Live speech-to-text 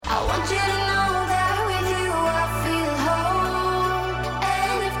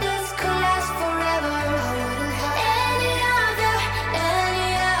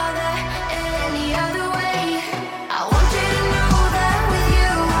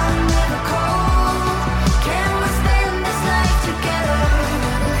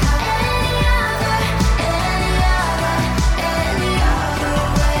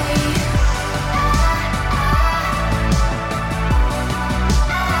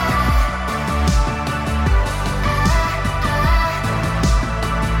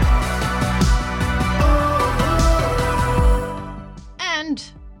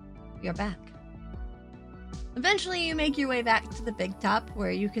eventually you make your way back to the big top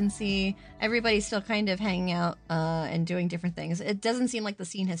where you can see everybody still kind of hanging out and doing different things. It doesn't seem like the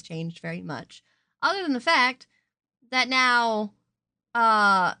scene has changed very much, other than the fact that now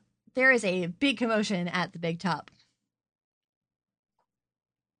there is a big commotion at the big top.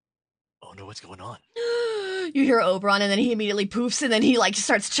 Oh no, what's going on? You hear Oberon, and then he immediately poofs, and then he like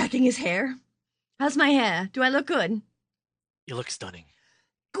starts checking his hair. How's my hair? Do I look good? You look stunning.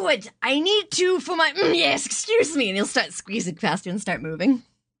 Good. I need to for my yes. Excuse me, and he'll start squeezing past you and start moving.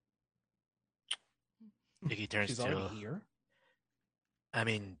 Nikki turns She's to. already here. I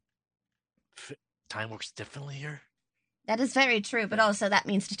mean, time works differently here. That is very true, but also that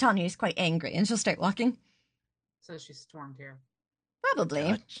means Titania is quite angry, and she'll start walking. So she stormed here. Probably.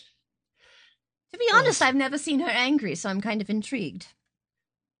 Touch. To be honest, I've never seen her angry, so I'm kind of intrigued.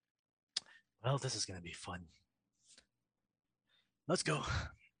 Well, this is going to be fun. Let's go.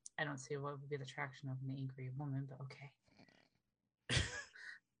 I don't see what would be the attraction of an angry woman, but okay.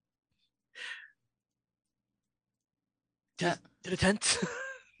 To the tent.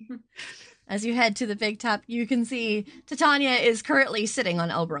 As you head to the big top, you can see Titania is currently sitting on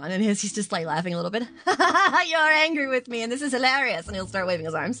Oberon, and he's just like laughing a little bit. You're angry with me, and this is hilarious. And he'll start waving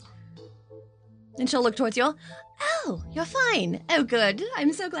his arms. And she'll look towards you. Oh, you're fine. Oh, good.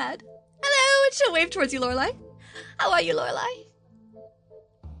 I'm so glad. Hello, and she'll wave towards you, Lorelei. How are you, Lorelei?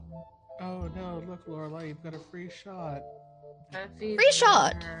 Oh no, look, Lorelei, you've got a free shot. Free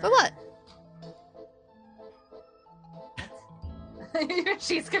shot? For what?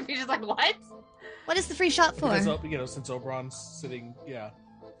 She's confused. She's like, what? What is the free shot for? Because, since Oberon's sitting,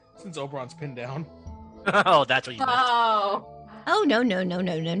 since Oberon's pinned down. Oh, that's what you meant. Oh,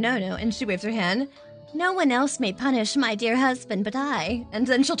 no. And she waves her hand. No one else may punish my dear husband but I. And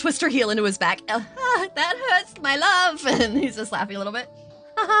then she'll twist her heel into his back. That hurts, my love. And he's just laughing a little bit.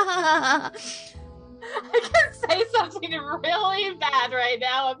 I can say something really bad right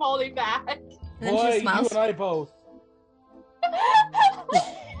now. I'm holding back. And Boy, she you smiles. and I both.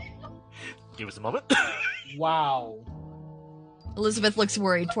 Give us a moment. Wow. Elizabeth looks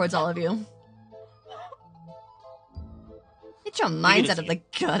worried towards all of you. Get your minds out of the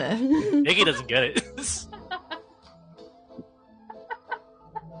gutter. Nikki doesn't get it.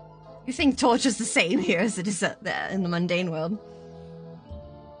 You think torture's the same here as it is in the mundane world?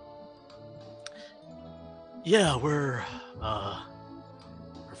 Yeah, we're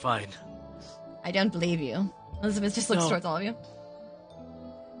fine. I don't believe you. Elizabeth just looks towards all of you.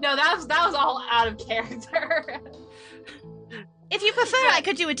 No, that was all out of character. If you prefer, I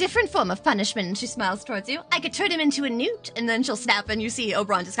could do a different form of punishment. And she smiles towards you. I could turn him into a newt, and then she'll snap, and you see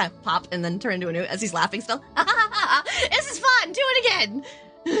Oberon just kind of pop and then turn into a newt as he's laughing still. This is fun. Do it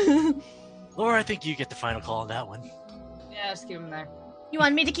again. Laura, I think you get the final call on that one. Yeah, just keep him there. You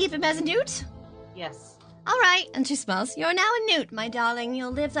want me to keep him as a newt? Yes. All right. And she smiles. You're now a newt, my darling.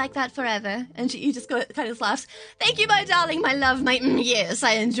 You'll live like that forever. And he just kind of laughs. Thank you, my darling, my love, my yes.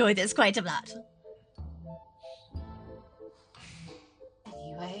 I enjoy this quite a lot.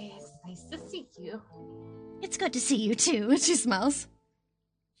 Anyway, it's nice to see you. It's good to see you too. She smiles.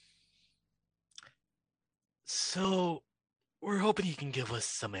 So, we're hoping you can give us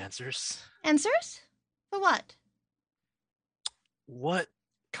some answers. Answers? For what? What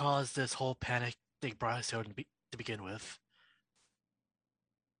caused this whole panic they brought us out to begin with?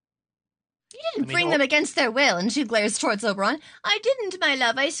 You didn't bring them against their will, and she glares towards Oberon. I didn't, my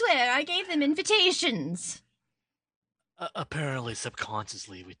love, I swear. I gave them invitations. Apparently,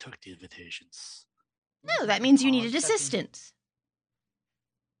 subconsciously, we took the invitations. No, that means you needed assistance.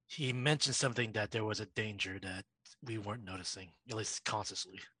 He mentioned something that there was a danger that we weren't noticing, at least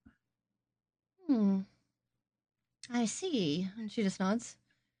consciously. I see. And she just nods.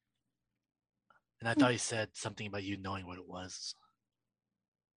 And I thought he said something about you knowing what it was.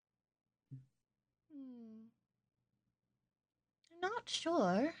 I'm not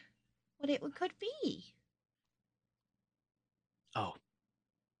sure what it could be. Oh.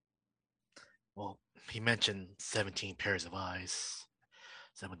 Well, he mentioned 17 pairs of eyes.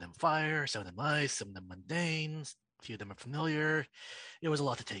 Some of them fire, some of them ice, some of them mundane, a few of them are familiar. It was a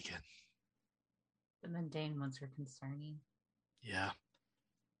lot to take in. The mundane ones are concerning. Yeah.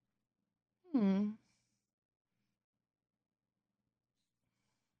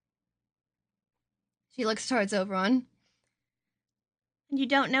 She looks towards Oberon. And you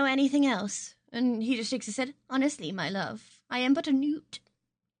don't know anything else? And he just shakes his head. Honestly, my love, I am but a newt.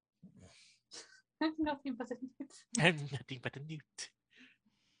 I'm nothing but a newt. I'm nothing but a newt.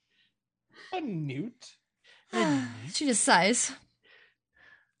 A newt? She just sighs.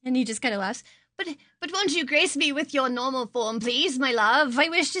 And he just kind of laughs. But won't you grace me with your normal form, please, my love? I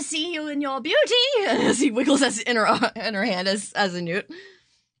wish to see you in your beauty. As he wiggles in her hand as a newt.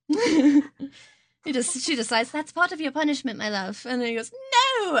 She decides that's part of your punishment, my love. And then he goes,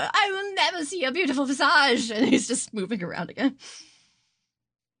 no, I will never see your beautiful visage. And he's just moving around again.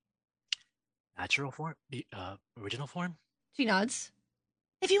 Natural form? Original form? She nods.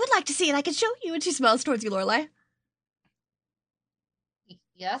 If you would like to see it, I can show you. And she smiles towards you, Lorelei.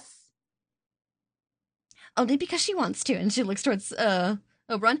 Yes. Only because she wants to. And she looks towards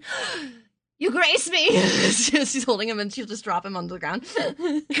Oberon. You grace me! She's holding him and she'll just drop him onto the ground.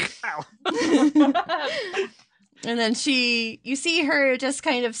 Ow. And then you see her just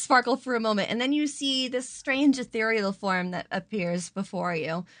kind of sparkle for a moment, and then you see this strange ethereal form that appears before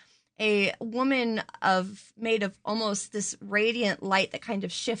you. A woman made of almost this radiant light that kind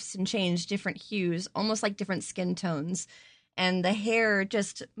of shifts and changes different hues, almost like different skin tones. And the hair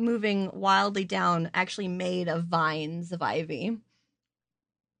just moving wildly down, actually made of vines of ivy.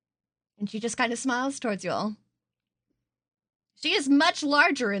 And she just kind of smiles towards you all. She is much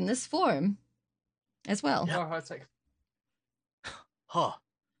larger in this form as well. Yep. Oh, it's like, Huh.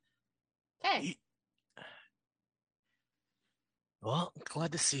 Okay. Well,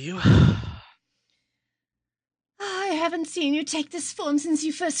 glad to see you. I haven't seen you take this form since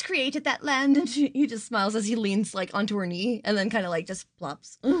you first created that land. And he just smiles as he leans like onto her knee and then kind of like just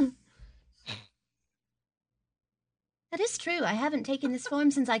plops. That is true. I haven't taken this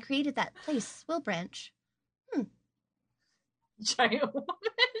form since I created that place, Wilbranch. Giant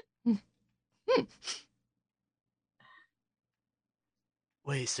woman.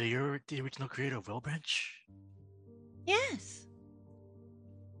 Wait, so you're the original creator of Wilbranch? Yes.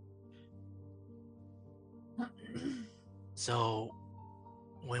 So,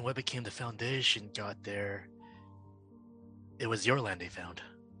 when what became the Foundation got there, it was your land they found.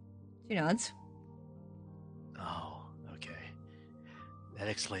 She nods. Oh, okay. That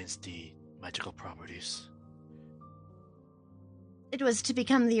explains the magical properties. It was to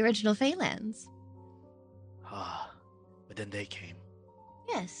become the original Feylands. Ah, but then they came.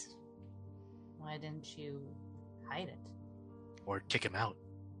 Yes. Why didn't you hide it? Or kick him out.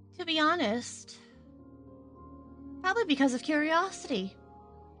 To be honest, probably because of curiosity.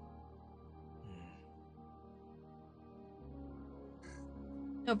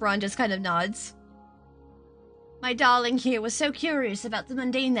 Oberon just kind of nods. My darling here was so curious about the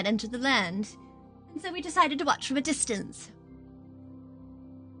mundane that entered the land, and so we decided to watch from a distance.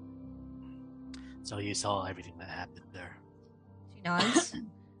 So you saw everything that happened there. She nods.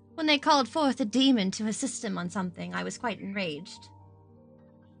 When they called forth a demon to assist them on something, I was quite enraged.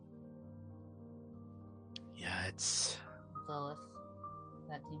 Yeah, it's Lilith.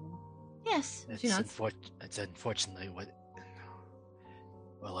 That demon. Yes, she nods. It's unfortunately what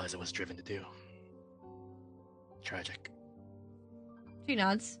Eliza was driven to do. Tragic. She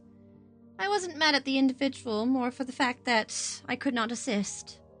nods. I wasn't mad at the individual, more for the fact that I could not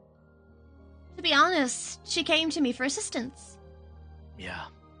assist. To be honest, she came to me for assistance. Yeah.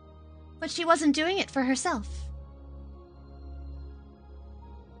 But she wasn't doing it for herself.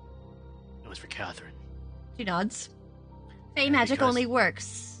 It was for Catherine. She nods. Fey Yeah, magic because- only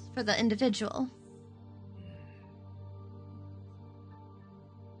works for the individual.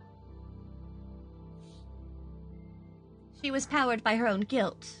 She was powered by her own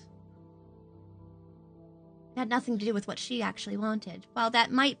guilt. It had nothing to do with what she actually wanted. While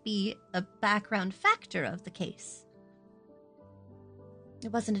that might be a background factor of the case,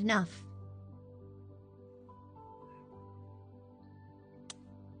 it wasn't enough.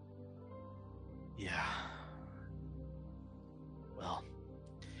 Yeah. Well,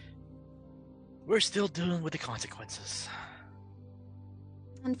 we're still dealing with the consequences.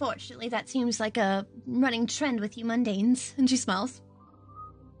 Unfortunately, that seems like a running trend with you mundanes. And she smiles.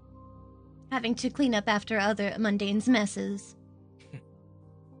 Having to clean up after other mundanes' messes.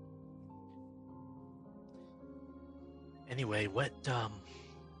 Anyway, what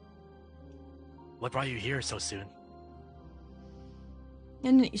brought you here so soon?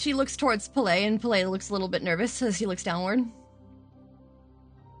 And she looks towards Pele, and Pele looks a little bit nervous as he looks downward.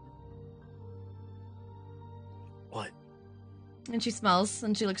 What? And she smiles,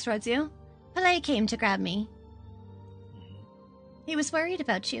 and she looks towards you. Pele came to grab me. Mhm. He was worried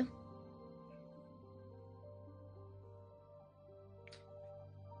about you.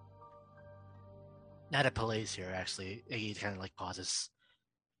 Not a Pele's here, actually. He kind of like pauses.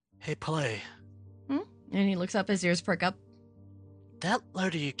 Hey, Pele, And he looks up, his ears perk up. that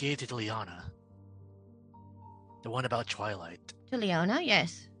letter you gave to Liana, the one about Twilight, To Leona,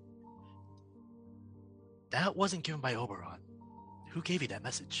 yes. that wasn't given by Oberon. Who gave you that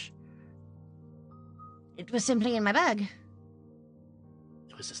message? It was simply in my bag.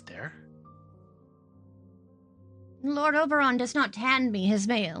 It was just there? Lord Oberon does not hand me his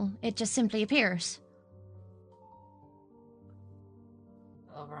mail. It just simply appears.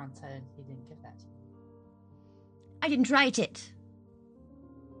 Oberon said he didn't give that to you. I didn't write it.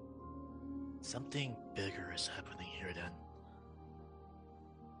 Something bigger is happening here then.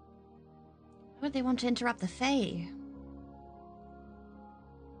 Why would they want to interrupt the Fae?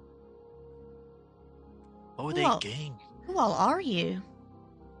 What would they Well- gain? Who all are you?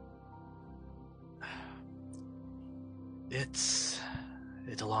 It's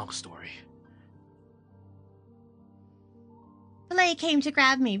a long story. Belay came to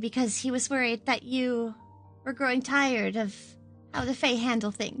grab me because he was worried that you were growing tired of how the Fae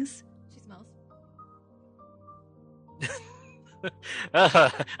handle things. She smells.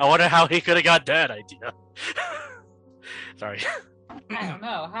 I wonder how he could have got that idea. Sorry. I don't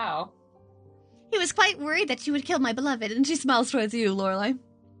know how. He was quite worried that you would kill my beloved, and she smiles towards you, Lorelei. He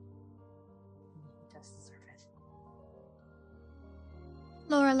does deserve it.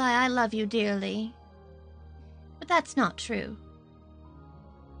 Lorelei, I love you dearly. But that's not true.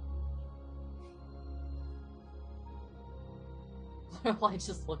 Lorelei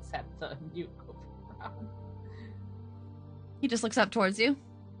just looks at the mute Oberon. He just looks up towards you.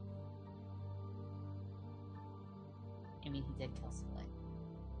 I mean, he did kill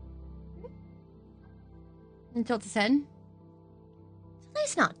Soleil. And tilts his head.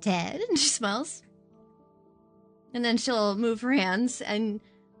 Soleil's not dead, and she smiles. And then she'll move her hands, and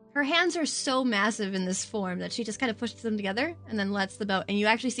her hands are so massive in this form that she just kind of pushes them together and then lets them out. And you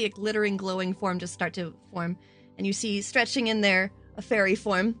actually see a glittering, glowing form just start to form. And you see stretching in there a fairy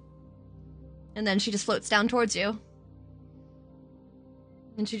form. And then she just floats down towards you.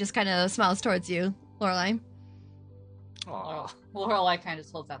 And she just kind of smiles towards you, Lorelei. Aw. Lorelei kind of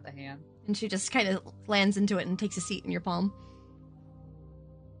just holds out the hand. And she just kind of lands into it and takes a seat in your palm.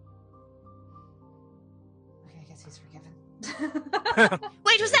 Okay, I guess he's forgiven.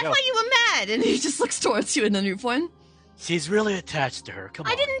 Wait, was There that you go. why you were mad? And he just looks towards you in the new form. She's really attached to her. Come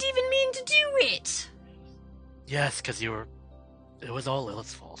on. I didn't even mean to do it. Yes, because you were. It was all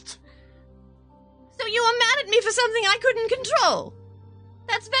Lilith's fault. So you were mad at me for something I couldn't control.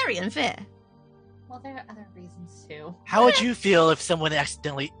 That's very unfair. Well, there are other reasons too. How would you feel if someone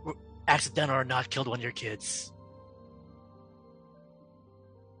accidental or not killed one of your kids?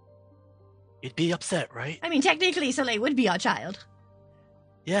 You'd be upset, right? I mean, technically, Soleil would be our child.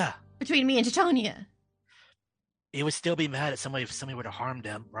 Yeah. Between me and Titania. You would still be mad at somebody if somebody were to harm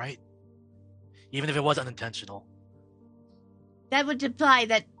them, right? Even if it was unintentional. That would imply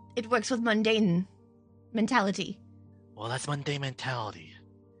that it works with mundane mentality. Well, that's mundane mentality.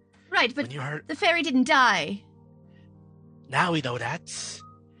 Right, but When you hurt, the fairy didn't die. now we know that.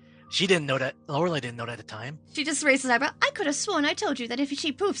 She didn't know that. Lorelei didn't know that at the time. She just raises an eyebrow. I could have sworn I told you that if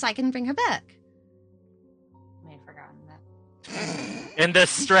she poofs, I can bring her back. I may have forgotten that. In the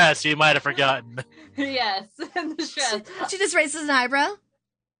stress, you might have forgotten. Yes, in the stress. She just raises an eyebrow.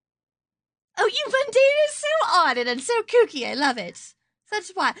 Oh, you mundane is so odd and so kooky. I love it.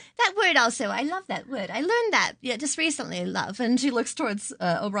 Such why that word also. I love that word. I learned that just recently. Love. And she looks towards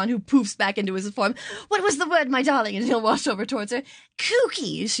Oberon, who poofs back into his form. What was the word, my darling? And he'll wash over towards her.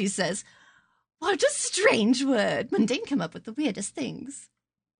 Kooky, she says. What a strange word. Mundane come up with the weirdest things.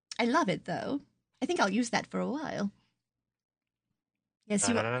 I love it though. I think I'll use that for a while. Yes,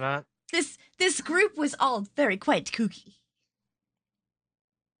 you. No. This group was all very quite kooky.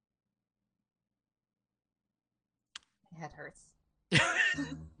 My head hurts.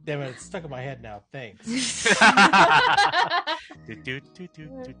 Damn it, it's stuck in my head now. Thanks. Do.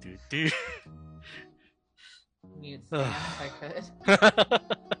 Mute Sam if I could.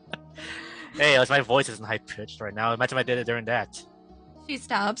 Hey, at least my voice isn't high pitched right now. Imagine if I did it during that. She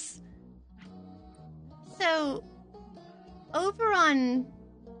stops. So, Oberon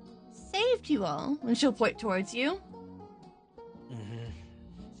saved you all, and she'll point towards you.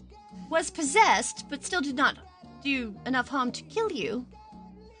 Was possessed, but still did not do enough harm to kill you.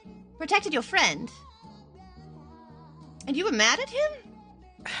 Protected your friend. And you were mad at him?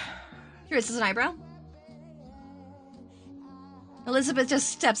 He raises an eyebrow. Elizabeth just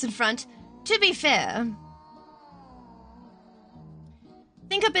steps in front. To be fair,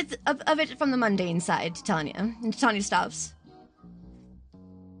 think of it from the mundane side, Titania. And Titania stops.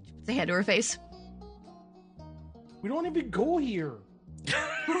 She puts a hand to her face. We don't even go here.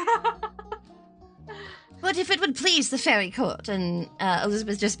 But if it would please the fairy court, and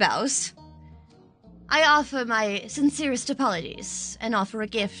Elizabeth just bows, I offer my sincerest apologies and offer a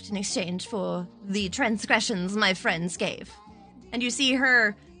gift in exchange for the transgressions my friends gave. And you see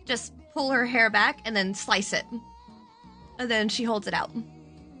her just pull her hair back and then slice it. And then she holds it out.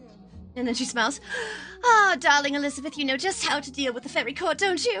 And then she smiles. Ah, darling Elizabeth, you know just how to deal with the fairy court,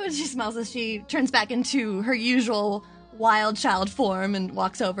 don't you? And she smiles as she turns back into her usual wild child form and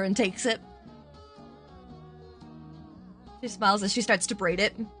walks over and takes it. She smiles as she starts to braid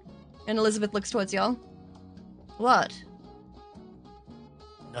it. And Elizabeth looks towards y'all. What?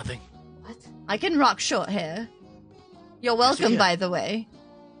 Nothing. What? I can rock short hair. You're welcome, ya. by the way.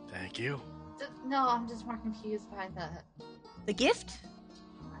 Thank you. No, I'm just more confused by the. The gift?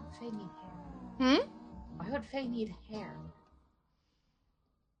 Why would Faye need hair? Hmm? Why would Faye need hair?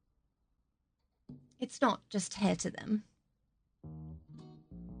 It's not just hair to them.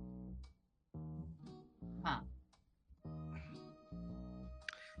 Huh.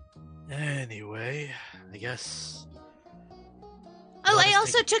 Anyway, I guess. Oh, Well, I just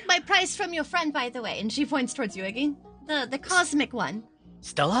also think- took my prize from your friend, by the way. And she points towards you, Iggy. The cosmic one.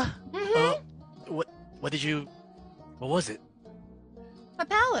 Stella? Mm-hmm. What did you. What was it? For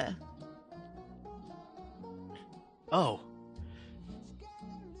power. Oh.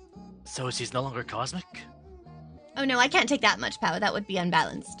 So she's no longer cosmic? Oh no, I can't take that much power. That would be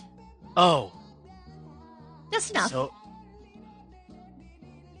unbalanced. Oh. Just enough. So.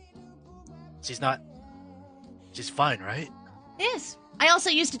 She's not. She's fine, right? Yes. I also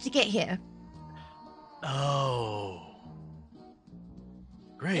used it to get here. Oh.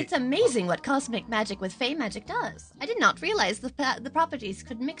 Great. It's amazing what cosmic magic with fey magic does. I did not realize the properties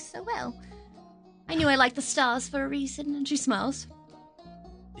could mix so well. I knew I liked the stars for a reason, and she smiles.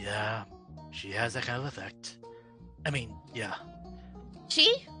 Yeah, she has that kind of effect. I mean, yeah,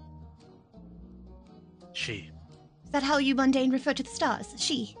 She? she. Is that how you mundane refer to the stars?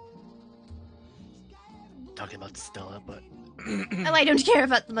 She. Talking about Stella, but. Oh, I don't care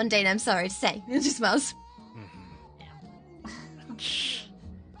about the mundane, I'm sorry to say. And she smiles.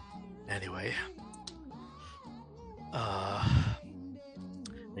 Anyway. I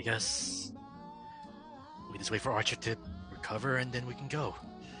guess. We just wait for Archer to recover and then we can go.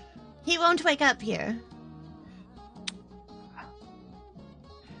 He won't wake up here.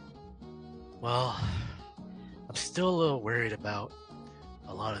 Well, I'm still a little worried about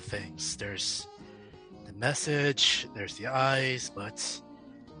a lot of things. There's the message, there's the eyes, but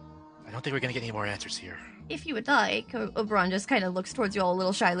I don't think we're gonna get any more answers here. If you would like, Oberon just kind of looks towards you all a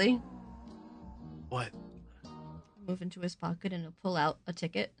little shyly. What? Move into his pocket and he'll pull out a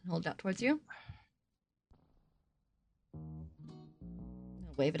ticket and hold it out towards you.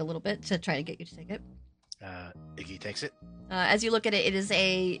 He'll wave it a little bit to try to get you to take it. Iggy takes it. As you look at it, it is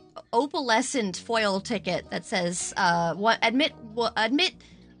a opalescent foil ticket that says, admit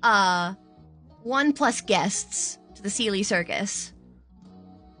 1+ guests to the Sealy Circus.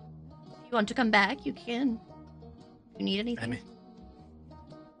 If you want to come back, you can. If you need anything.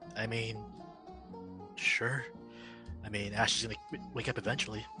 I mean, sure. I mean, Ash is gonna wake up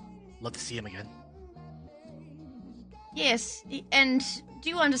eventually. Love to see him again. Yes, and do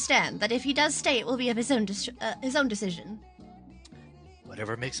you understand that if he does stay, it will be of his own decision?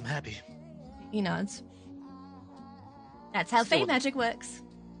 Whatever makes him happy. He nods. That's how Still- fey magic works.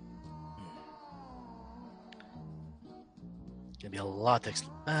 Gonna be a lot to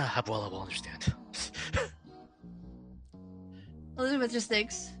well, I will understand. Elizabeth just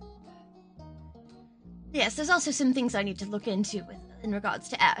thinks. Yes, there's also some things I need to look into in regards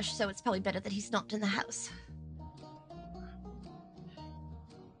to Ash, so it's probably better that he's not in the house.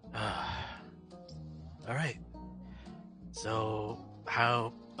 All right. So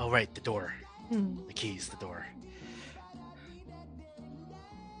how? Oh, right, the door. The keys, the door.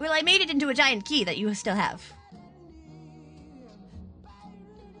 Well, I made it into a giant key that you still have.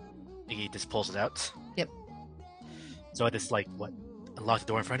 Iggy just pulls it out. Yep. So I just unlock the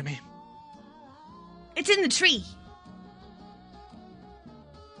door in front of me. It's in the tree.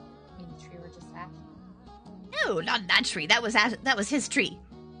 In the tree we're just at. No, not that tree. That was his tree.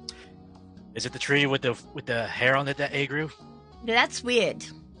 Is it the tree with the hair on it that A grew? That's weird.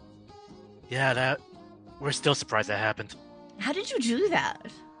 Yeah, we're still surprised that happened. How did you do that?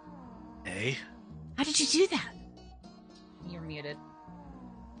 A? How did you do that? You're muted.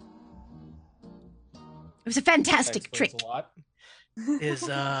 It was a That fantastic explains trick. a lot.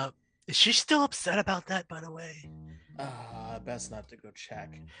 Is she still upset about that, by the way? Best not to go check.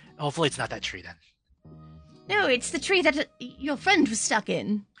 Hopefully it's not that tree then. No, it's the tree that your friend was stuck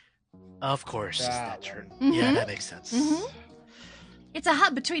in. Of course, it's That that tree. one. Yeah, Mhm. that makes sense. Mhm. It's a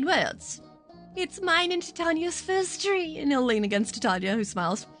hub between worlds. It's mine and Titania's first tree. And he'll lean against Titania, who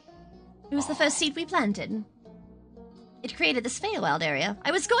smiles. It was the first seed we planted. It created this Feywild area.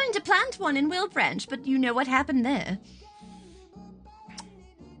 I was going to plant one in Wilbranch, but you know what happened there.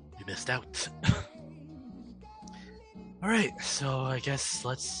 You missed out. Alright, so I guess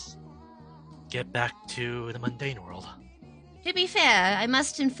let's get back to the mundane world. To be fair, I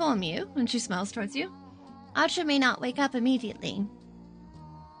must inform you, when she smiles towards you, Archer may not wake up immediately.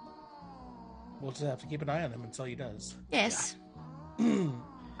 We'll just have to keep an eye on him until he does. Yes.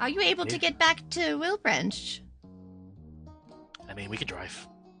 Are you able to get back to Wilbranch? I mean, we could drive.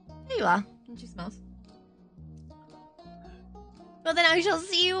 There you are. And she smiles. Well, then I shall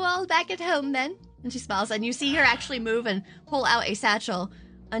see you all back at home then. And she smiles, and you see her actually move and pull out a satchel.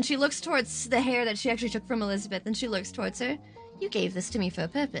 And she looks towards the hair that she actually took from Elizabeth, and she looks towards her. You gave this to me for a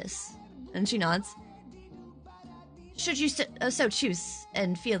purpose. And she nods. Should you so choose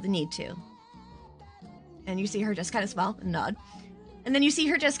and feel the need to. And you see her just kind of smile and nod. And then you see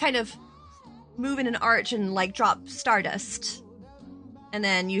her just kind of move in an arch and, like, drop stardust. And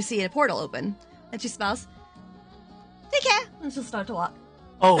then you see a portal open. And she smiles. Take care. And she'll start to walk.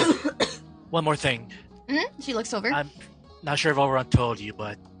 Oh, one more thing. Mm-hmm. She looks over. I'm not sure if Oberon told you,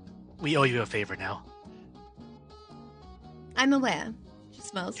 but we owe you a favor now. I'm aware. She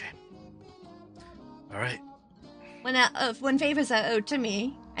smiles. Okay. Alright. When favors are owed to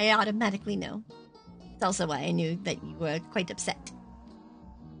me, I automatically know. It's also why I knew that you were quite upset.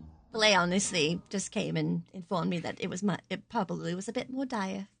 Lay honestly just came and informed me that it probably was a bit more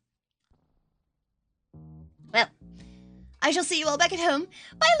dire. Well, I shall see you all back at home.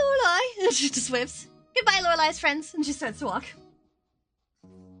 Bye, Lorelei. And she just waves. Goodbye, Lorelei's friends. And she starts to walk.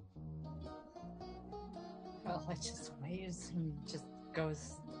 Well, I just waves and just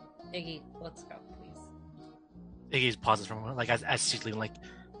goes, Iggy, let's go, please. Iggy pauses for a moment, like as she's leaving, like,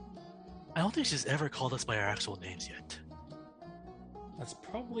 I don't think she's ever called us by our actual names yet. That's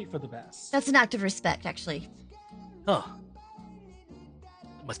probably for the best. That's an act of respect, actually. Oh.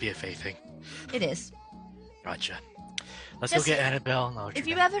 It must be a Faye thing. It is. Gotcha. Let's Just- go get Annabelle. No, If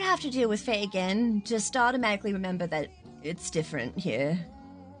you ever have to deal with Faye again, just automatically remember that it's different here.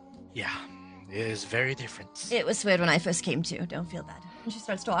 Yeah, it is very different. It was weird when I first came to. Don't feel bad. And she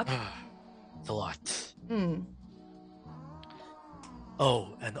starts to walk. It's a lot. Hmm.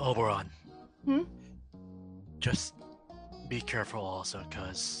 Oh, and Oberon. Hmm? Just be careful also,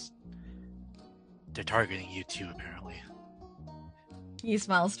 because they're targeting you too, apparently. He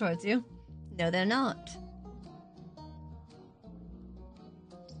smiles towards you. No, they're not.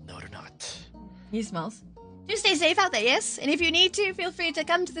 No, they're not. He smiles. Do stay safe out there, yes? And if you need to, feel free to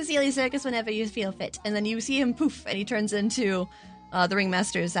come to the Sealy Circus whenever you feel fit. And then you see him poof, and he turns into the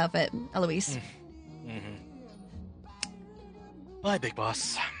Ringmaster's outfit, Eloise. Mm-hmm. Bye, Big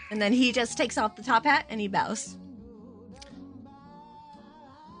Boss. And then he just takes off the top hat and he bows.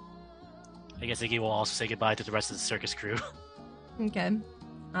 I guess Iggy will also say goodbye to the rest of the circus crew. Okay.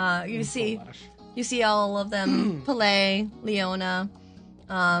 You see Flash. you see all of them, Pele, Leona,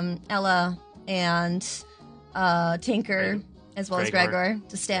 Ella, and Tinker, as well as Gregor,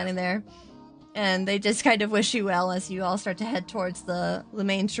 just standing there. And they just kind of wish you well as you all start to head towards the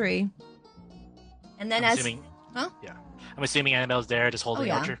main tree. And then I'm as... assuming, Huh? Yeah. I'm assuming Annabelle's there, just holding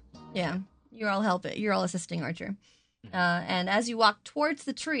yeah. Archer. Yeah, you're all assisting Archer. And as you walk towards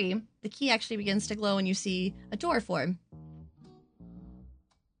the tree, the key actually begins to glow and you see a door form.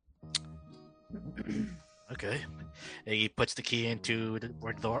 Okay. He puts the key into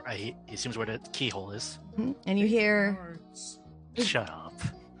where the door. He assumes where the keyhole is. Mhm. And you hear Cards. Shut up.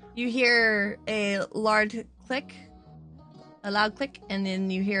 a loud click, and then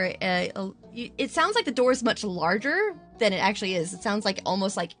you hear it sounds like the door is much larger than it actually is. It sounds like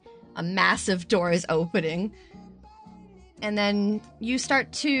almost like a massive door is opening. And then you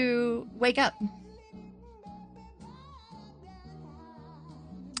start to wake up.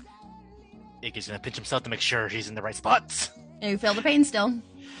 Iggy's gonna pinch himself to make sure he's in the right spots. And you feel the pain still.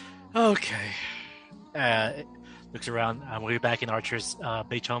 Okay. Looks around. We'll be back in Archer's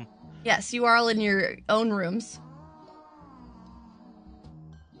beach home. Yes, you are all in your own rooms.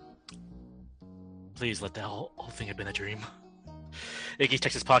 Please let that whole thing have been a dream. Iggy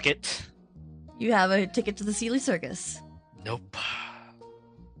checks his pocket. You have a ticket to the Sealy Circus. Nope.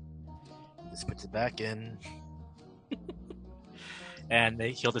 Just puts it back in. And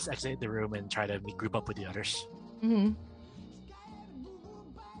he'll just exit the room and try to group up with the others. Mm-hmm.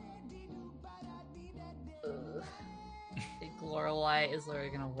 I think Lorelei is literally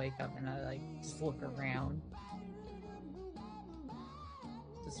gonna wake up and just look around.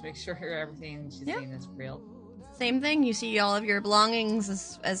 Just make sure everything she's seeing is real. Same thing. You see all of your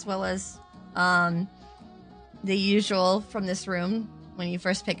belongings as well as the usual from this room when you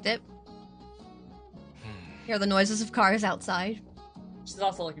first picked it. Hear the noises of cars outside. She's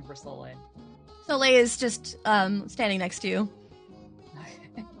also looking for Soleil. Soleil is just standing next to you.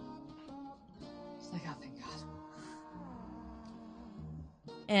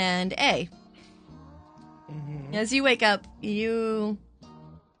 and A. Mm-hmm. As you wake up, you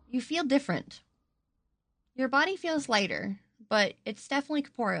feel different. Your body feels lighter, but it's definitely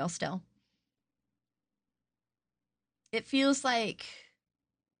corporeal still. It feels like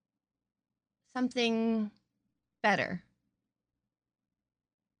something better.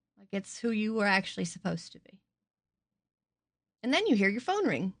 Like it's who you were actually supposed to be. And then you hear your phone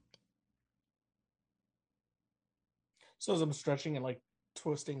ring. So as I'm stretching and like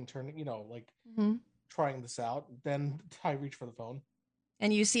twisting, turning, like Mm-hmm. trying this out, then I reach for the phone.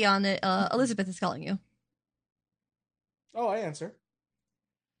 And you see on it, Elizabeth is calling you. Oh, I answer.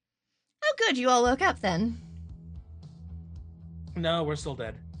 Oh, good, you all woke up then. No, we're still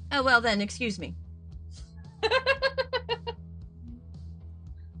dead. Oh, well then, excuse me.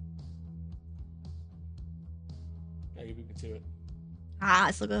 Yeah, you beat me to it. Ah,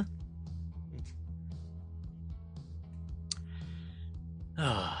 it's good.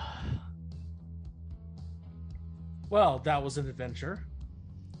 Well, that was an adventure.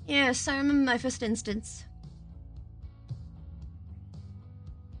 Yes, I remember my first instance.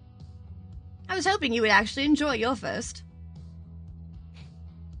 I was hoping you would actually enjoy your first.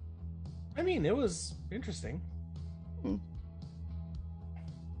 I mean, it was interesting.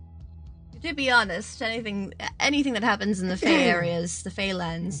 To be honest, anything that happens in the Fey areas, the Fey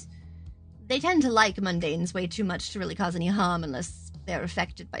lands, they tend to like mundanes way too much to really cause any harm unless they're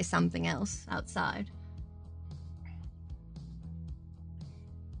affected by something else outside.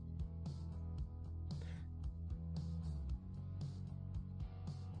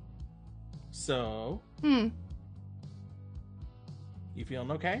 So, you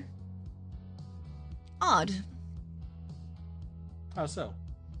feeling okay? Odd. How so?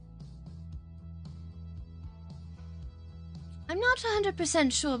 I'm not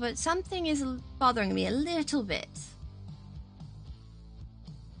 100% sure, but something is bothering me a little bit.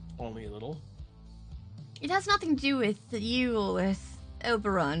 Only a little. It has nothing to do with you or with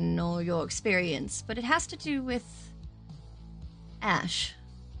Oberon or your experience, but it has to do with Ash.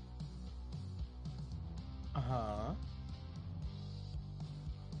 Uh-huh.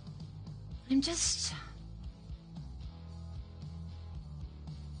 I'm just...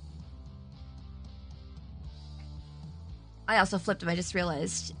 I also flipped them, I just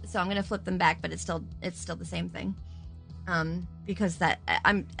realized. So I'm gonna flip them back, but it's still the same thing. Because that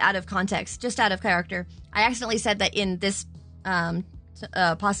I'm out of context, just out of character. I accidentally said that in this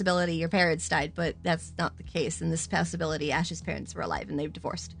possibility your parents died, but that's not the case. In this possibility, Ash's parents were alive and they've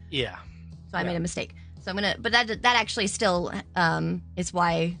divorced. Yeah. So I made a mistake. So I'm gonna, but that actually still is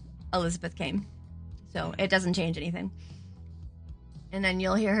why Elizabeth came. So it doesn't change anything. And then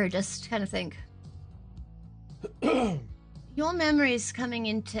you'll hear her just kind of think. Your memories coming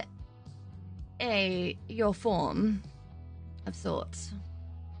into your form of thoughts.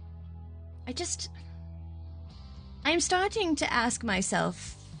 I'm starting to ask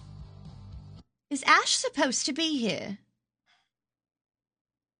myself, is Ash supposed to be here?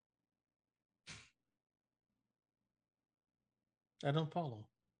 I don't follow.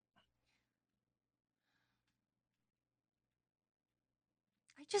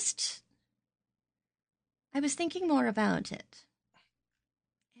 I was thinking more about it.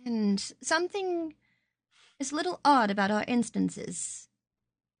 And something is a little odd about our instances.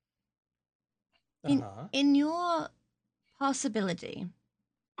 In your possibility,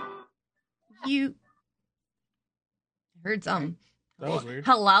 you heard some. That was weird.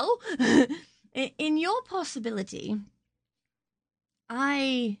 Hello? In your possibility,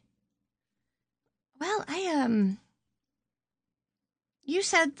 you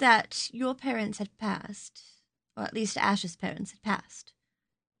said that your parents had passed, or at least Ash's parents had passed,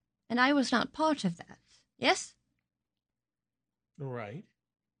 and I was not part of that, yes? Right.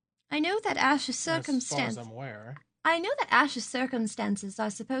 I know that Ash's As far circumstances... as I'm aware. I know that Ash's circumstances are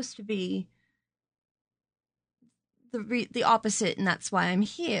supposed to be the opposite, and that's why I'm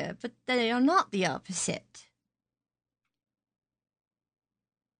here, but they are not the opposite.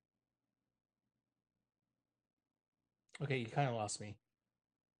 Okay, you kind of lost me.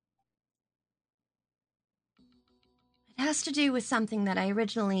 It has to do with something that I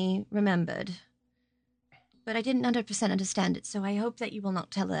originally remembered, but I didn't 100% understand it, so I hope that you will not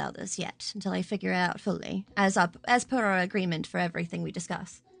tell the others yet until I figure it out fully, as per our agreement for everything we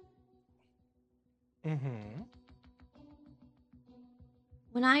discuss. Mm-hmm.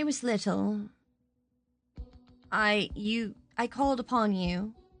 When I was little, I called upon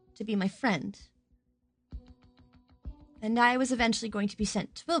you to be my friend, and I was eventually going to be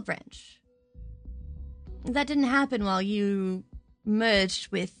sent to Wilbranch. That didn't happen while you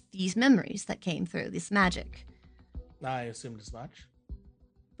merged with these memories that came through, this magic. I assumed as much.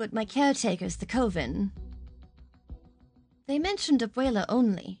 but my caretakers, the Coven, they mentioned Abuela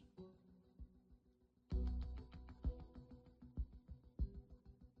only.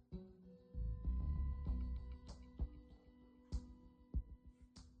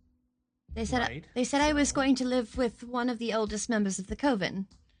 They said I was going to live with one of the oldest members of the Coven.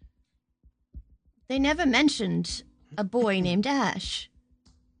 They never mentioned a boy named Ash.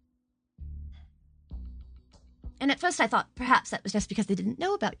 And at first I thought perhaps that was just because they didn't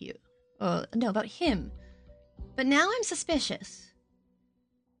know about you, or know about him. But now I'm suspicious.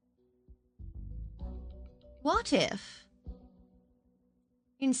 What if,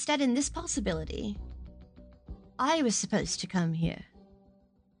 instead in this possibility, I was supposed to come here?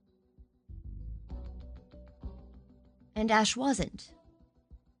 And Ash wasn't.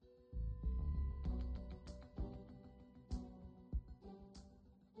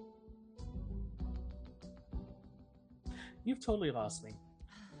 You've totally lost me.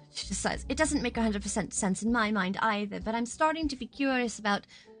 She decides it doesn't make 100% sense in my mind either, but I'm starting to be curious about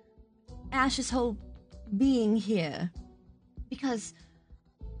Ash's whole being here. Because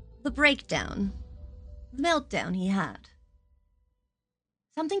the breakdown, the meltdown he had,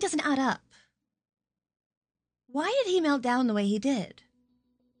 something doesn't add up. Why did he melt down the way he did?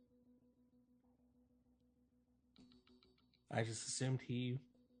 I just assumed it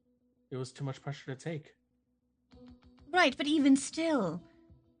was too much pressure to take. Right, but even still,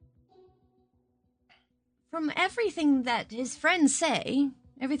 from everything that his friends say,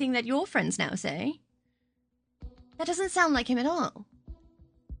 everything that your friends now say, that doesn't sound like him at all.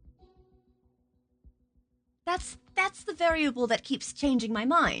 That's the variable that keeps changing my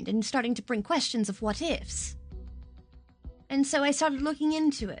mind and starting to bring questions of what ifs. And so I started looking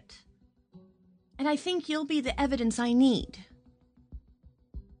into it. And I think you'll be the evidence I need.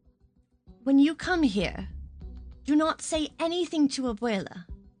 When you come here, do not say anything to Abuela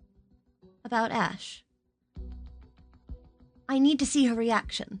about Ash. I need to see her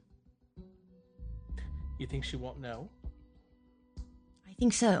reaction. You think she won't know? I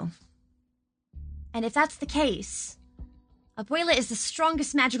think so. And if that's the case, Abuela is the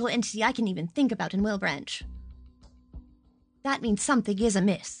strongest magical entity I can even think about in Wilbranch. That means something is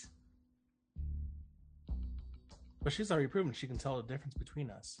amiss. But she's already proven she can tell the difference between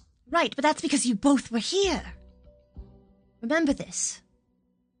us. Right, but that's because you both were here. Remember this.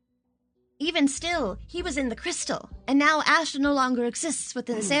 Even still, he was in the crystal, and now Ash no longer exists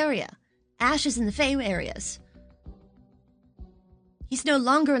within this area. Ash is in the Fey areas. He's no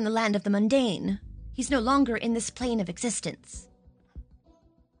longer in the land of the mundane. He's no longer in this plane of existence.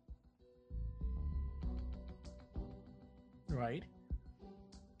 Right.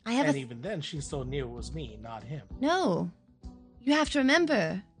 And even then, she still knew it was me, not him. No. You have to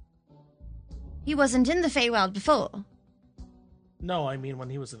remember, he wasn't in the Feywild before. No, I mean when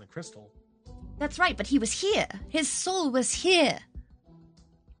he was in the crystal. That's right, but he was here. His soul was here.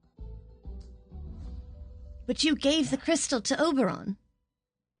 But you gave the crystal to Oberon.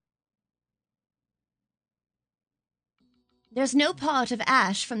 There's no part of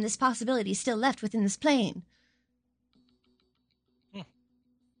Ash from this possibility still left within this plane.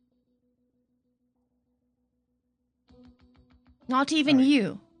 Not even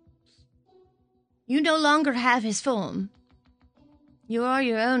you. You no longer have his form. You are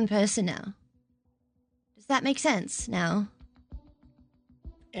your own person now. Does that make sense now?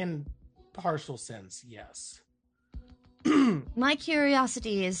 In partial sense, yes. My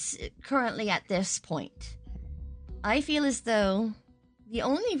curiosity is currently at this point. I feel as though the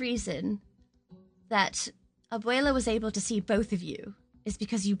only reason that Abuela was able to see both of you is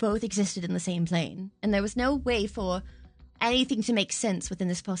because you both existed in the same plane, and there was no way for anything to make sense within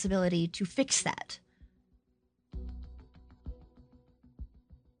this possibility to fix that.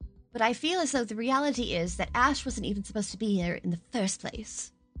 But I feel as though the reality is that Ash wasn't even supposed to be here in the first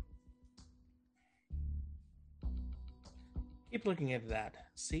place. Keep looking into that.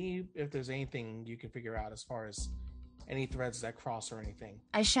 See if there's anything you can figure out as far as any threads that cross or anything.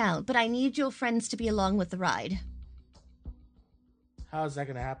 I shall, but I need your friends to be along with the ride. How is that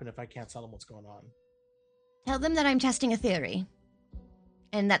going to happen if I can't tell them what's going on? Tell them that I'm testing a theory,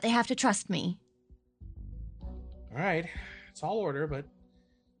 and that they have to trust me. Alright, it's all order, but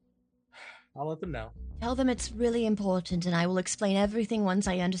I'll let them know. Tell them it's really important, and I will explain everything once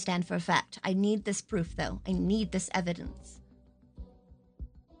I understand for a fact. I need this proof, though. I need this evidence.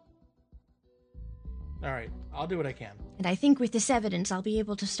 Alright, I'll do what I can. And I think with this evidence, I'll be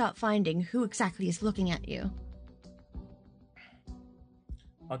able to start finding who exactly is looking at you.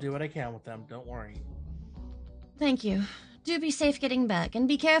 I'll do what I can with them, don't worry. Thank you. Do be safe getting back, and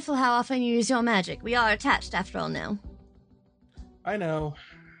be careful how often you use your magic. We are attached after all now. I know.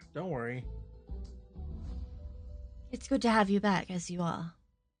 Don't worry. It's good to have you back as you are.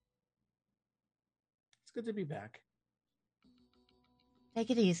 It's good to be back. Take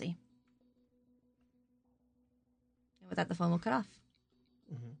it easy. And with that, the phone will cut off.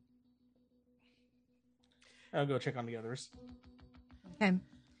 Mm-hmm. I'll go check on the others. Okay.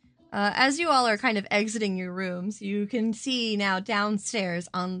 As you all are kind of exiting your rooms, you can see now downstairs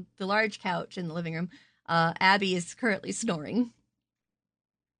on the large couch in the living room, Abby is currently snoring.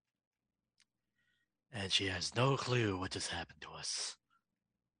 And she has no clue what just happened to us.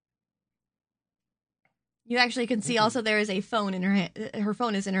 You actually can see also there is a phone in her hand. Her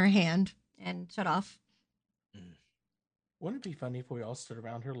phone is in her hand and shut off. Wouldn't it be funny if we all stood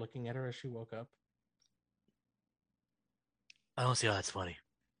around her looking at her as she woke up? I don't see how that's funny.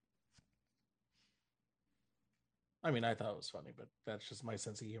 I mean, I thought it was funny, but that's just my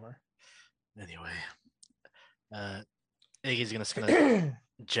sense of humor. Anyway, Iggy's gonna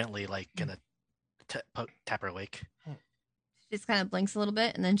gently, like, gonna tap her awake. She just kind of blinks a little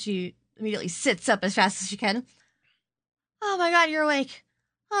bit, and then she immediately sits up as fast as she can. Oh my god, you're awake.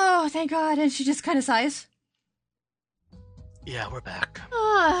 Oh, thank god. And she just kind of sighs. Yeah, we're back.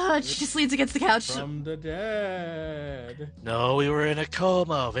 Oh, she just leans against the couch. From the dead. No, we were in a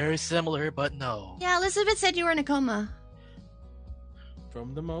coma. Very similar, but no. Yeah, Elizabeth said you were in a coma.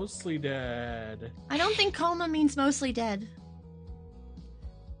 From the mostly dead. I don't think coma means mostly dead.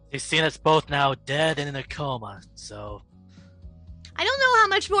 They've seen us both now dead and in a coma, so... I don't know how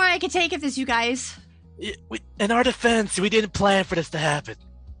much more I could take of this, you guys. In our defense, we didn't plan for this to happen.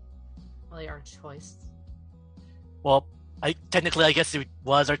 Really, our choice. Well, I guess it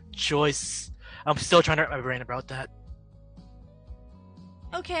was our choice. I'm still trying to wrap my brain about that.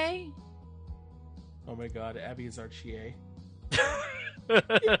 Okay. Oh my god, Abby is our GA.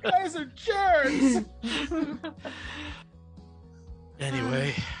 You guys are jerks!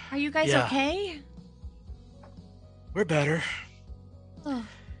 Anyway. Are you guys okay? We're better. Oh,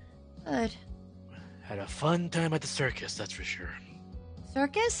 good. Had a fun time at the circus, that's for sure.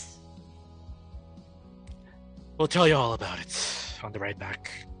 Circus? We'll tell you all about it on the ride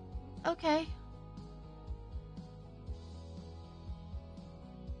back. Okay.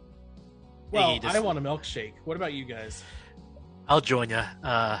 Well, Iggy I want a milkshake. What about you guys? I'll join you.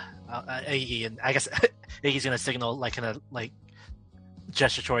 Iggy, and I guess Iggy's gonna signal, like, kind of like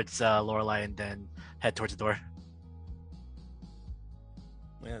gesture towards Lorelei, and then head towards the door.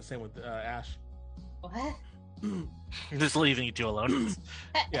 Yeah, same with Ash. What? Just leaving you two alone.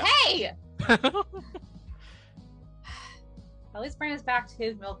 Yeah. Hey! At least bring us back to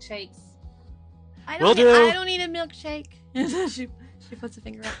his milkshakes. I Will don't. do. I don't need a milkshake. she puts a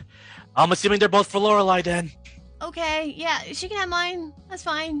finger up. I'm assuming they're both for Lorelei then. Okay, yeah, she can have mine. That's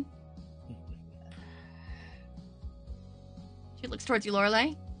fine. She looks towards you,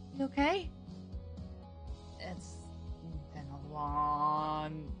 Lorelei. You okay? It's been a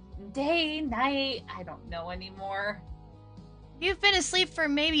long day, night. I don't know anymore. You've been asleep for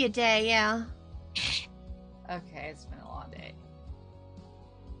maybe a day, yeah. Okay, it's been a long day.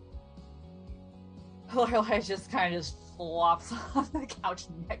 Lorelei just kind of flops on the couch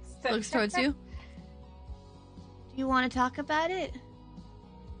next to Looks her. towards you. Do you want to talk about it?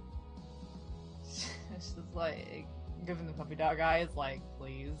 It's just like giving the puppy dog eyes, like,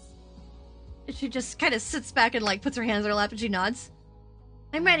 please. She just kind of sits back and like puts her hands on her lap and she nods.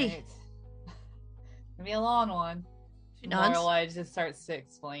 I'm ready. Right. Gonna be a long one. She nods. Lorelei just starts to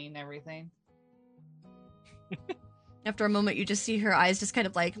explain everything. After a moment, you just see her eyes just kind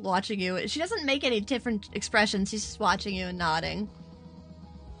of like watching you. She doesn't make any different expressions. She's just watching you and nodding.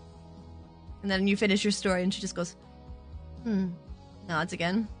 And then you finish your story and she just goes, nods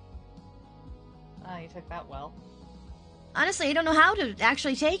again. Oh, you took that well. Honestly, I don't know how to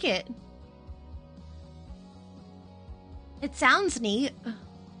actually take it. It sounds neat.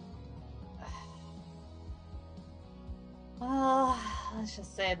 Well, let's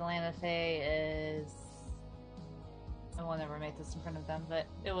just say the Land of Fae is... I will never make this in front of them, but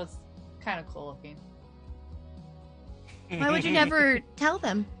it was kind of cool looking. Why would you never tell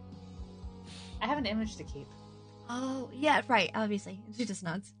them? I have an image to keep. Oh, yeah, right, obviously. She just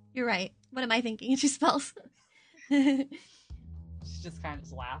nods. You're right. What am I thinking? She spells. She just kind of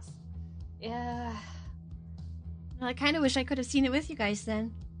just laughs. Yeah. Well, I kind of wish I could have seen it with you guys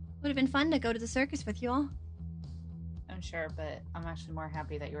then. Would have been fun to go to the circus with you all. I'm sure, but I'm actually more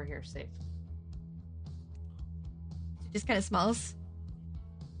happy that you're here safe. She just kind of smiles.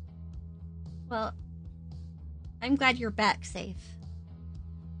 Well, I'm glad you're back safe.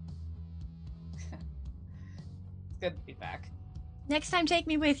 It's good to be back. Next time, take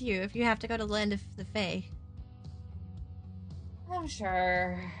me with you if you have to go to the Land of the Fae. I'm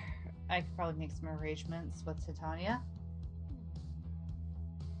sure I could probably make some arrangements with Titania.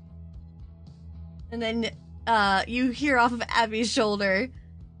 And then you hear off of Abby's shoulder,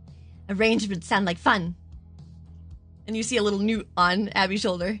 arrangements sound like fun. And you see a little newt on Abby's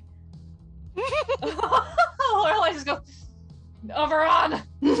shoulder. Lorelei just goes, Oberon!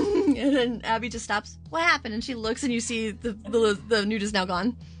 And then Abby just stops. What happened? And she looks and you see the newt is now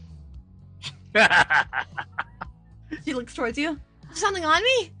gone. She looks towards you. Something on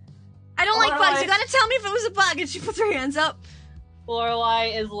me? I don't like bugs. You gotta tell me if it was a bug. And she puts her hands up. Lorelei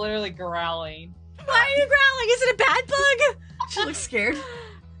is literally growling. Why are you growling? Is it a bad bug? She looks scared.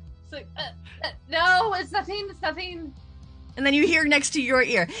 It's like, no, it's nothing. It's nothing. And then you hear next to your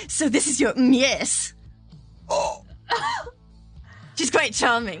ear. So this is your yes. Oh. She's quite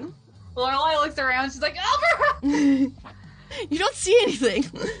charming. Lorelei looks around. She's like, Oberon! You don't see anything.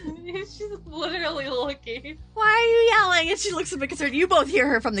 She's literally looking. Why are you yelling? And she looks a bit concerned. You both hear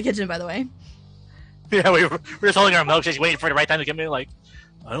her from the kitchen, by the way. Yeah, we're just holding our milkshakes, waiting for the right time to come in. Like,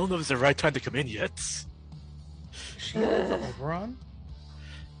 I don't know if it's the right time to come in yet. She the Oberon?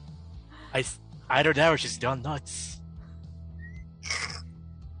 Either that or she's gone nuts.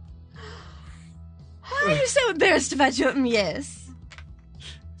 Why are you so embarrassed about your yes?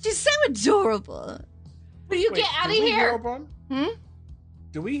 She's so adorable. Will you get out of here? Oberon?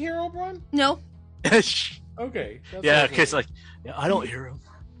 Do we hear Oberon? No. Okay. Yeah, because like, yeah, I don't hear him.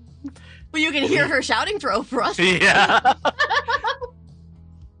 Well, you can hear her shouting for Oberon. Yeah.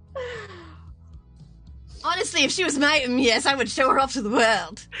 Honestly, if she was my yes, I would show her off to the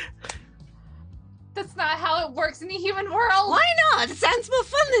world. That's not how it works in the human world. Why not? It sounds more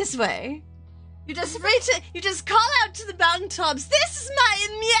fun this way. You just call out to the mountaintops, this is my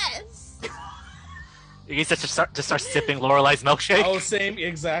yes! You guys just start sipping Lorelei's milkshake. Oh, same,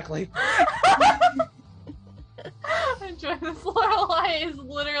 exactly. I'm enjoying this. Lorelei is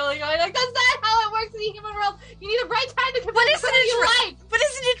literally going like, that's not how it works in the human world. You need the right time to commit to something you like. But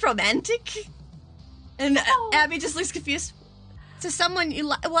isn't it romantic? And Abby just looks confused. To someone you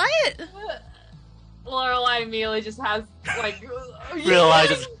like, what? Lorelei immediately just has like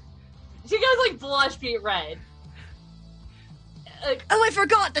Realizes. She goes like blush beet red. Like, Oh, I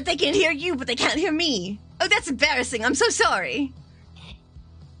forgot that they can hear you, but they can't hear me. Oh, that's embarrassing. I'm so sorry.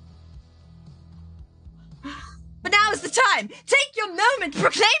 But now is the time. Take your moment.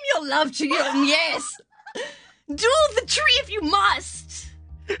 Proclaim your love to your yes. Duel the tree if you must.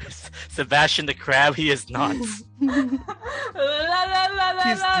 Sebastian the Crab, he is not. la la la la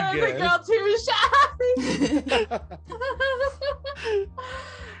He's la. too The good. girl too shy.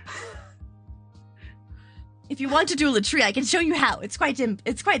 If you want to duel a tree, I can show you how. It's quite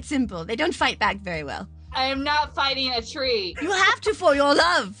simple. They don't fight back very well. I am not fighting a tree. You have to for your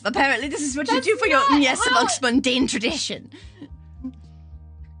love. Apparently, this is what you That's do for your not yes how amongst mundane tradition.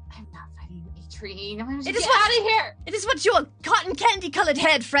 I'm not fighting a tree. I'm gonna It get is out of here. It is what your cotton candy-colored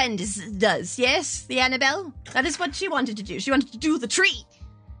haired friend does, yes? The Annabelle? That is what she wanted to do. She wanted to duel the tree.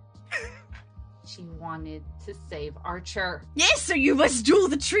 She wanted to save Archer. Yes, so you must duel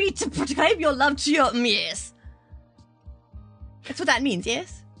the tree to proclaim your love to your yes. That's what that means,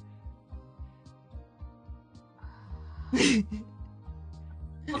 yes? Did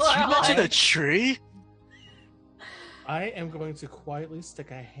you mention a tree? I am going to quietly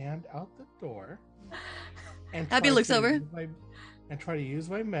stick a hand out the door. And Abby try looks to over. use and try to use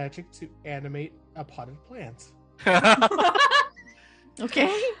my magic to animate a potted plant.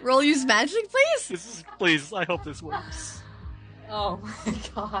 Okay, roll use magic, please. Please, I hope this works. Oh my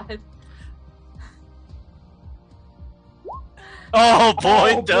god. Oh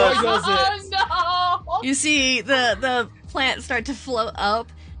boy, Oh, it does. boy, does it. Oh no! You see the plant start to float up,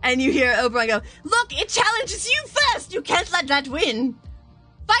 and you hear Oberon go, "Look, it challenges you first! You can't let that win!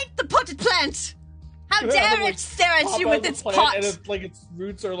 Fight the potted plant! How dare it stare at you with its pot!" And it's like its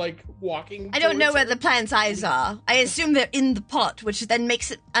roots are like walking. I don't know towards where her. the plant's eyes are. I assume they're in the pot, which then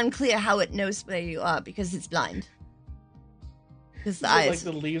makes it unclear how it knows where you are because it's blind. Because the So, eyes. like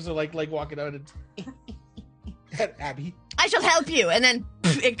the leaves are like walking out and at Abby. I shall help you, and then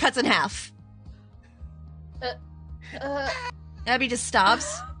it cuts in half. Abby just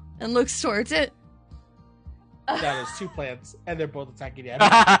stops and looks towards it. That is two plants, and they're both attacking Abby.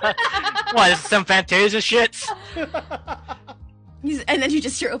 What, this is some Fantasia shit? And then you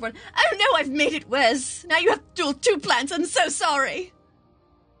just hear Oberon, "Oh no, I've made it worse. Now you have to duel two plants. I'm so sorry.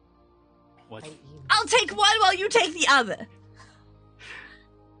 What I'll take one while you take the other."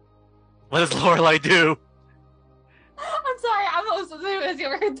 does Lorelei do? I'm sorry, I'm supposed to do this. You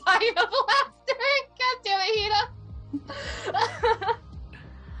were dying of laughter. God damn it, Hina.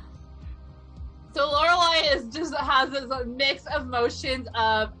 So So Lorelei has this mix of emotions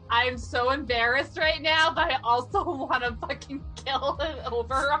of I'm so embarrassed right now, but I also want to fucking kill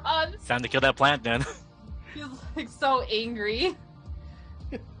Oberon. It's time to kill that plant, then. She's like so angry.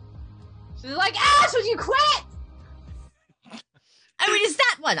 She's like, Ash, would you quit? I mean, it's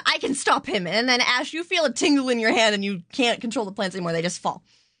that one. I can stop him. And then, Ash, you feel a tingle in your hand and you can't control the plants anymore. They just fall.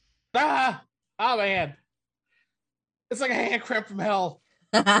 Ah! Oh, my hand. It's like a hand cramp from hell.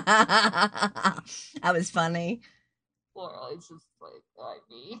 That was funny. Lorelei's just like, why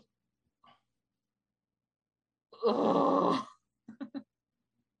me? Ugh.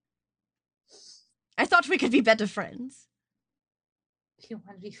 I thought we could be better friends. You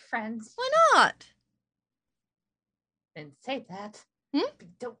want to be friends? Why not? Didn't say that. Hmm?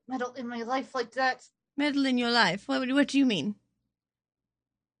 Don't meddle in my life like that. Meddle in your life. What do you mean?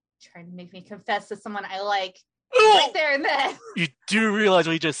 Trying to make me confess to someone I like. Oh! Right there and then. You do realize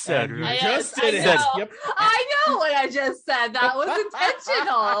what you just said, right? Just did it. Know. Yep. I know what I just said. That was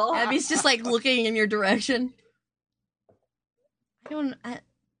intentional. Abby's just like looking in your direction. I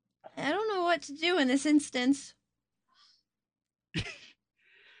don't know what to do in this instance.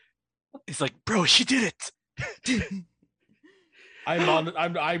 It's like, bro, she did it.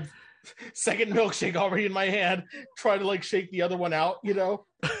 I'm second milkshake already in my hand, trying to like shake the other one out, you know?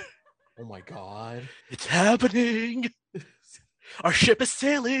 Oh my god. It's happening. Our ship is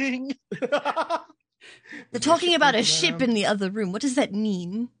sailing. They're talking about a ship in the other room. What does that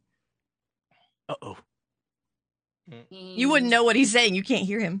mean? Uh-oh. You wouldn't know what he's saying. You can't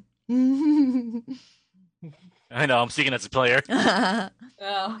hear him. I know, I'm speaking as a player.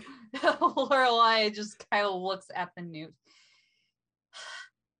 Oh. Lorelei just kind of looks at the newt.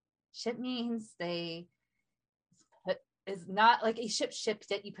 Ship means is not like a ship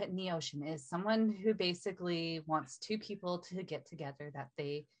that you put in the ocean. Is someone who basically wants two people to get together that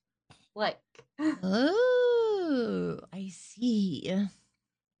they like. Oh, I see. Well,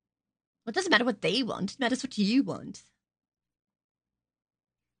 it doesn't matter what they want. It matters what you want.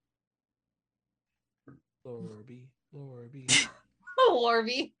 Lorby. Lorby.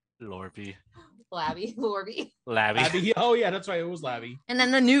 Lorby. Lorby. Labby. Labby. Oh yeah, that's right. It was Labby. And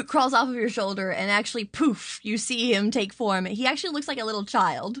then the newt crawls off of your shoulder and actually, poof, you see him take form. He actually looks like a little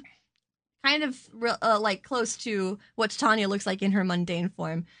child. Kind of like close to what Titania looks like in her mundane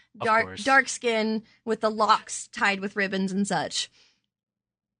form. Dark skin with the locks tied with ribbons and such.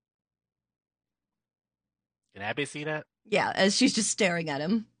 Can Abby see that? Yeah, as she's just staring at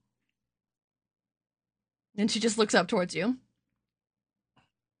him. And she just looks up towards you.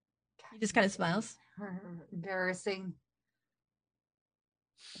 He just kind of smiles. Embarrassing.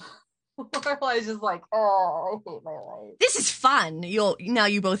 Lorelei's just like, oh, I hate my life. This is fun. Now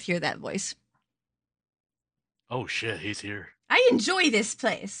you both hear that voice. Oh shit, he's here. I enjoy this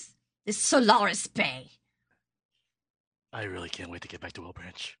place. This Solaris Bay. I really can't wait to get back to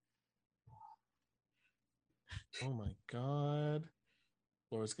Wilbranch. Oh my god.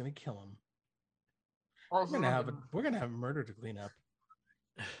 Laura's gonna kill him. We're gonna have a murder to clean up.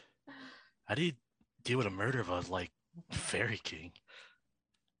 How do you deal with a murder of a fairy king?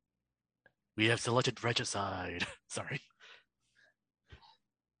 We have selected regicide. Sorry.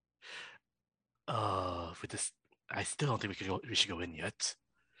 With this, I still don't think we should go in yet.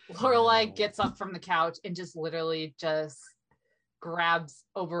 Lorelei gets up from the couch and just literally grabs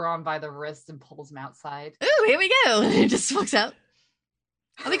Oberon by the wrist and pulls him outside. Ooh, here we go. And he just walks out.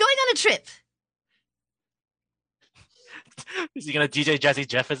 Are we going on a trip? Is he gonna DJ Jazzy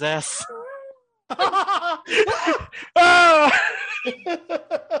Jeff his ass? No,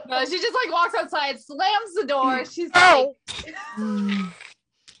 she just walks outside, slams the door. She's like,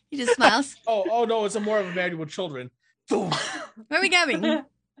 He just smiles. Oh no, it's more of a married with children. Where are we going?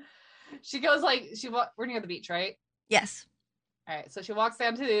 She goes we're near the beach, right? Yes. All right, so she walks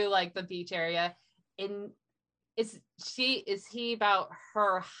down to the beach area. Is he about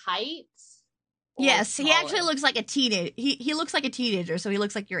her height? Yes, he smaller? actually looks like a teenager. He looks like a teenager, so he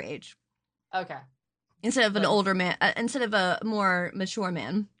looks like your age. Okay. Instead of an older man, instead of a more mature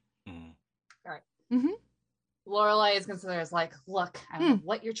man. Mm. All right. Mm-hmm. Lorelei is considered as look, I don't know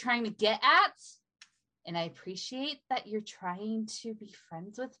what you're trying to get at, and I appreciate that you're trying to be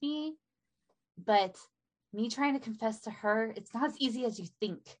friends with me, but me trying to confess to her, it's not as easy as you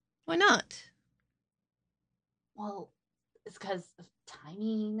think. Why not? Well, it's because of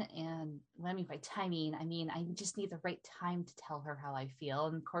timing, and what I mean by timing, I just need the right time to tell her how I feel,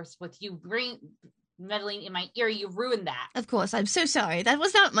 and of course, with you meddling in my ear, you ruined that. Of course, I'm so sorry. That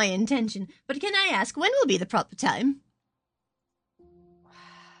was not my intention. But can I ask, when will be the proper time?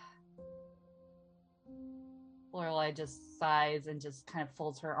 Lorelei just sighs and just kind of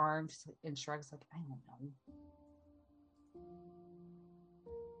folds her arms and shrugs like, I don't know.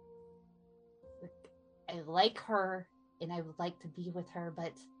 I like her and I would like to be with her,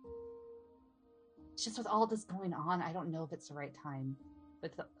 but it's just with all this going on, I don't know if it's the right time.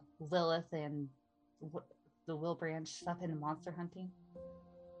 With Lilith and the Wilbranch stuff and monster hunting.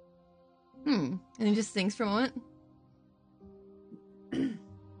 And he just thinks for a moment.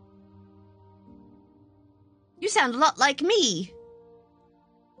 You sound a lot like me.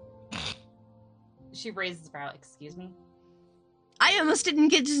 She raises her brow. Excuse me? I almost didn't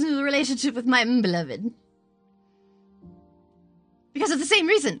get into the relationship with my beloved. Because of the same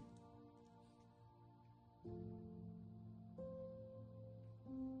reason.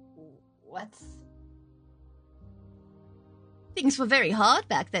 What? Things were very hard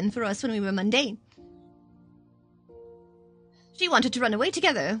back then for us when we were mundane. She wanted to run away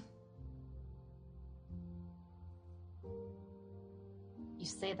together. You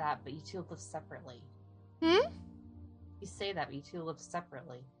say that, but you two live separately. You say that, but you two live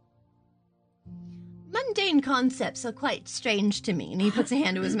separately. Mundane concepts are quite strange to me, and he puts a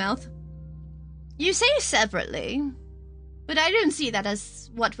hand to his mouth. You say separately, but I don't see that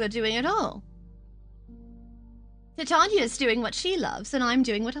as what we're doing at all. Titania's doing what she loves, and I'm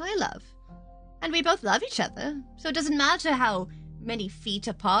doing what I love. And we both love each other, so it doesn't matter how many feet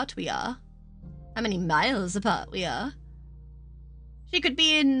apart we are, how many miles apart we are. She could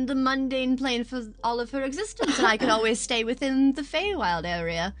be in the mundane plane for all of her existence, and I could always stay within the Feywild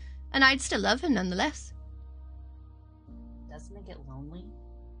area, and I'd still love her nonetheless. Doesn't it get lonely?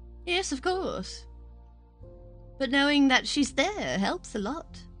 Yes, of course. But knowing that she's there helps a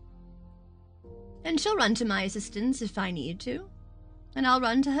lot. And she'll run to my assistance if I need to, and I'll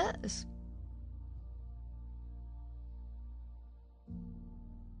run to hers.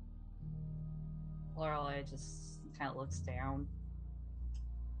 Lorelei just kind of looks down.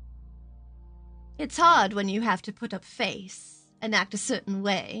 It's hard when you have to put up face and act a certain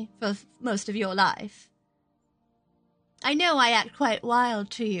way for most of your life. I know I act quite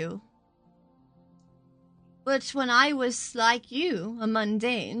wild to you. But when I was like you, a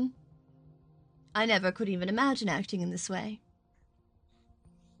mundane, I never could even imagine acting in this way.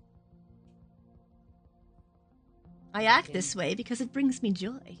 I act this way because it brings me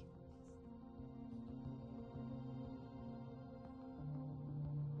joy.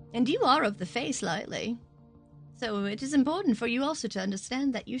 And you are of the fae slightly, so it is important for you also to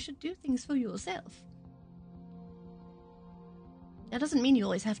understand that you should do things for yourself. That doesn't mean you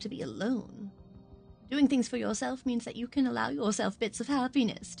always have to be alone. Doing things for yourself means that you can allow yourself bits of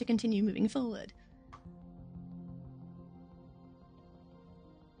happiness to continue moving forward.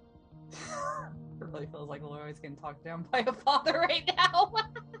 It really feels like Lorelai's getting talked down by a father right now.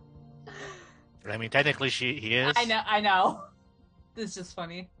 I mean, technically, he is. I know. This is just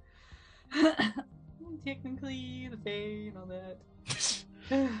funny. Technically, the Fae and all that.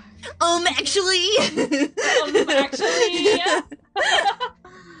 Actually! Actually!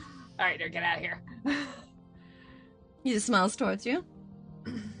 Alright, get out of here. He just smiles towards you.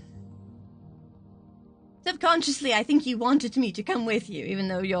 Subconsciously, I think you wanted me to come with you, even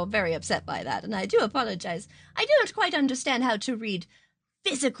though you're very upset by that, and I do apologize. I don't quite understand how to read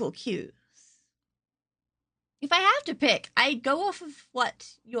physical cues. If I have to pick, I go off of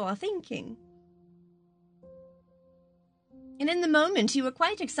what you're thinking. And in the moment, you were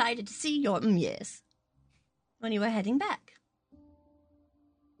quite excited to see your yes when you were heading back.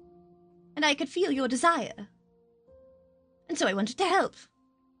 And I could feel your desire. And so I wanted to help.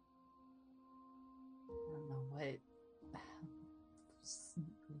 I don't know what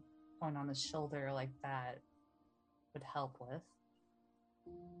going on his shoulder like that would help with.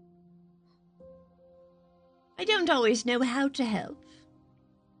 I don't always know how to help.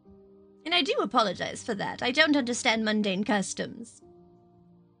 And I do apologize for that. I don't understand mundane customs.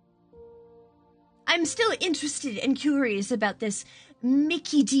 I'm still interested and curious about this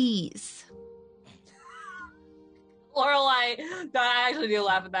Mickey D's. Lorelei, I actually do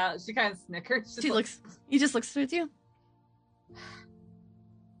laugh at that. She kind of snickers. He just looks towards you.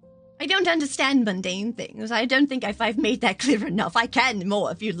 I don't understand mundane things. I don't think if I've made that clear enough. I can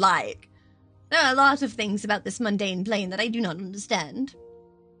more if you'd like. There are a lot of things about this mundane plane that I do not understand.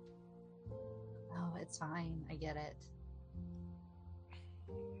 Oh, it's fine. I get it.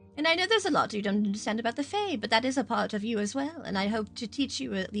 And I know there's a lot you don't understand about the Fae, but that is a part of you as well, and I hope to teach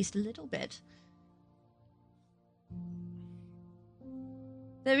you at least a little bit.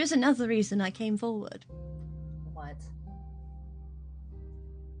 There is another reason I came forward. What?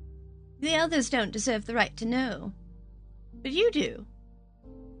 The others don't deserve the right to know. But you do.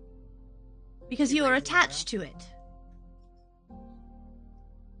 Because you are attached to it.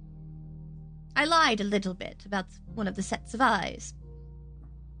 I lied a little bit about one of the sets of eyes.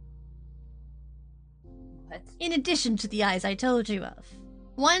 What? In addition to the eyes I told you of,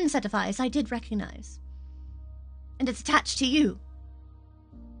 one set of eyes I did recognize. And it's attached to you.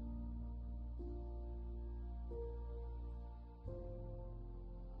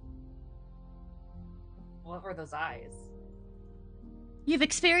 What were those eyes? You've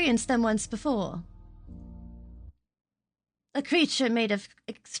experienced them once before. A creature made of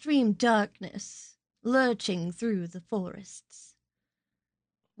extreme darkness, lurching through the forests.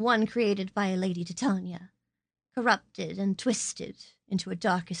 One created by Lady Titania, corrupted and twisted into a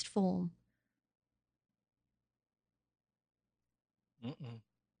darkest form. Mm-mm.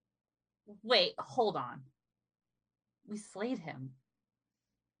 Wait, hold on. We slayed him.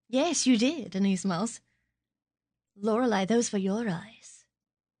 Yes, you did, and he smiles. Lorelei, those were your eyes.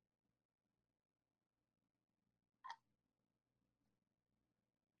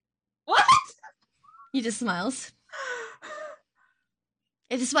 What? He just smiles.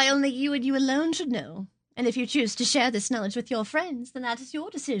 It is why only you and you alone should know. And if you choose to share this knowledge with your friends, then that is your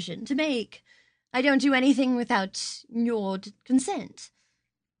decision to make. I don't do anything without your consent.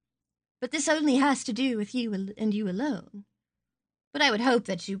 But this only has to do with you and you alone. But I would hope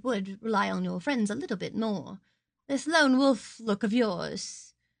that you would rely on your friends a little bit more. This lone wolf look of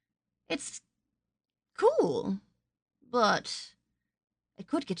yours, it's cool, but it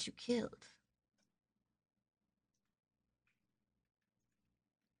could get you killed.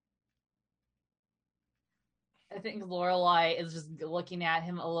 I think Lorelei is just looking at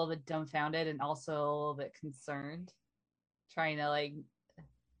him a little bit dumbfounded and also a little bit concerned, trying to like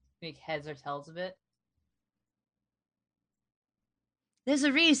make heads or tails of it. There's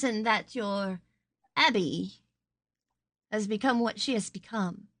a reason that your Abby has become what she has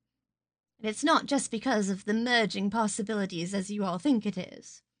become. And it's not just because of the merging possibilities as you all think it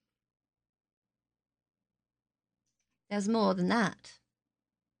is. There's more than that.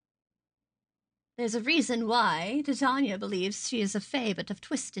 There's a reason why Titania believes she is a fae but of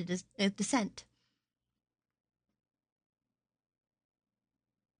twisted descent.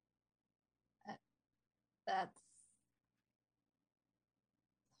 That's...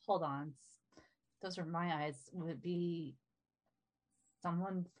 Hold on. Those are my eyes. Would it be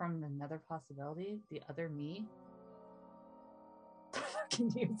someone from another possibility? The other me?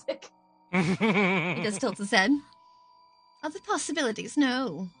 Fucking music. He just tilts his head. Other possibilities,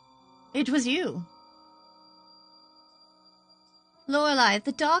 no. It was you. Lorelei,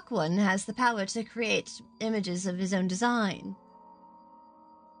 the Dark One, has the power to create images of his own design.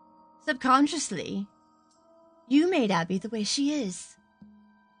 Subconsciously, you made Abby the way she is.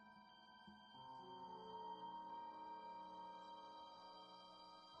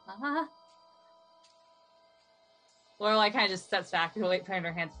 Lorelei kind of just steps back and putting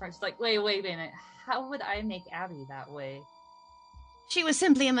her hands front. She's like, wait a minute. How would I make Abby that way? She was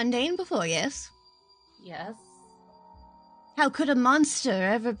simply a mundane before, yes? Yes. How could a monster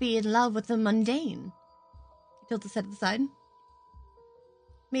ever be in love with the mundane? He tilted his head to the side.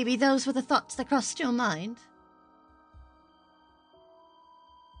 Maybe those were the thoughts that crossed your mind.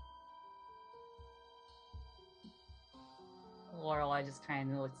 Lorelei just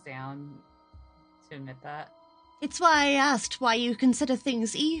kind of looks down to admit that. It's why I asked why you consider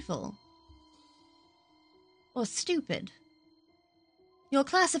things evil. Or stupid. Your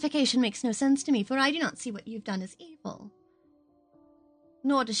classification makes no sense to me, for I do not see what you've done as evil.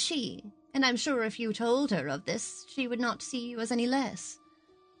 Nor does she, and I'm sure if you told her of this, she would not see you as any less.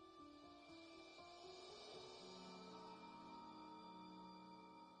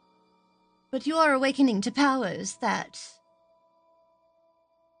 But you are awakening to powers that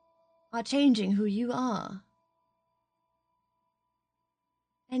are changing who you are.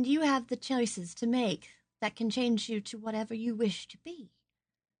 And you have the choices to make that can change you to whatever you wish to be,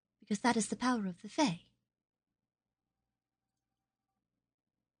 because that is the power of the Fae.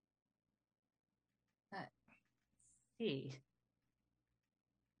 See.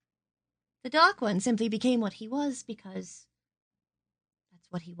 The Dark One simply became what he was because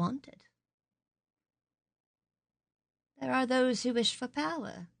that's what he wanted. There are those who wish for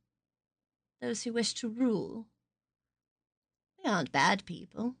power, those who wish to rule. They aren't bad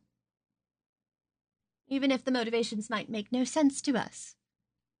people, even if the motivations might make no sense to us.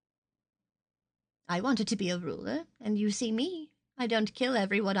 I wanted to be a ruler, and you see me. I don't kill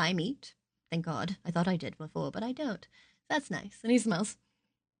everyone I meet. Thank God. I thought I did before, but I don't. That's nice. And he smiles.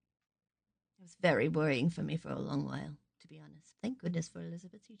 It was very worrying for me for a long while, to be honest. Thank goodness for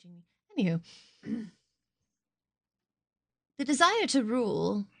Elizabeth teaching me. Anywho, the desire to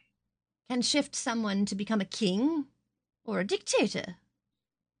rule can shift someone to become a king or a dictator.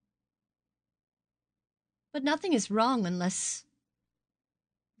 But nothing is wrong unless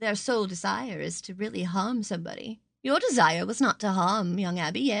their sole desire is to really harm somebody. Your desire was not to harm young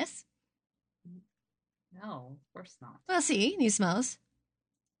Abby, yes? No, of course not. Well, see, and he smells.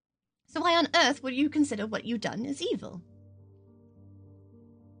 So why on earth would you consider what you've done as evil?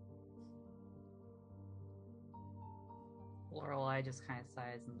 Lorelei just kind of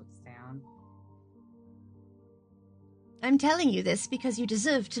sighs and looks down. I'm telling you this because you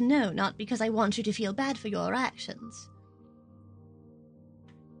deserve to know, not because I want you to feel bad for your actions.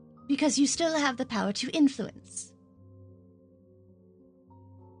 Because you still have the power to influence.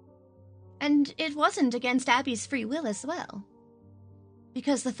 And it wasn't against Abby's free will as well.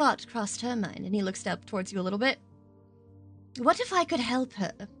 Because the thought crossed her mind, and he looks up towards you a little bit. What if I could help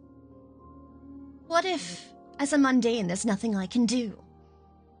her? What if, as a mundane, there's nothing I can do?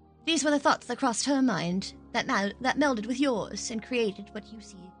 These were the thoughts that crossed her mind, that melded with yours, and created what you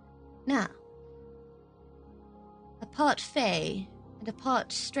see now. A part fae, and a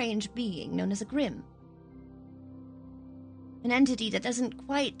part strange being known as a Grimm. An entity that doesn't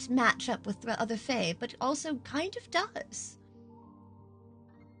quite match up with the other fae, but also kind of does.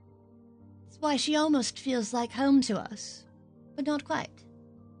 That's why she almost feels like home to us, but not quite.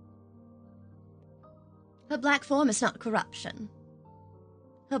 Her black form is not corruption.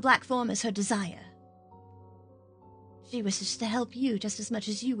 Her black form is her desire. She wishes to help you just as much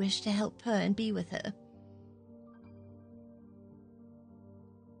as you wish to help her and be with her.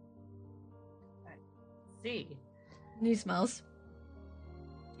 I see. And he smiles.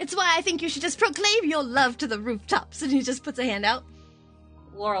 It's why I think you should just proclaim your love to the rooftops. And he just puts a hand out.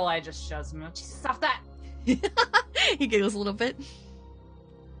 Lorelei just shoves him. Jesus, stop that! He giggles a little bit.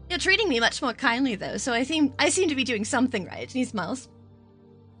 You're treating me much more kindly, though, so I seem to be doing something right. And he smiles.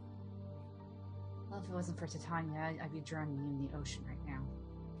 Well, if it wasn't for Titania, I'd be drowning in the ocean right now.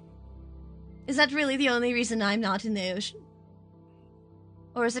 Is that really the only reason I'm not in the ocean?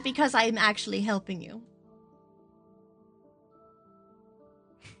 Or is it because I'm actually helping you?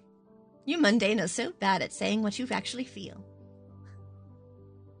 You mundane are so bad at saying what you actually feel.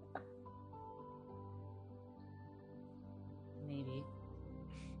 Maybe.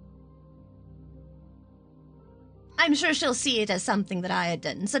 I'm sure she'll see it as something that I had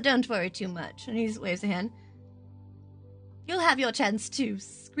done, so don't worry too much. And he waves a hand. You'll have your chance to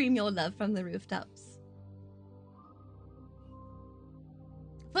scream your love from the rooftops.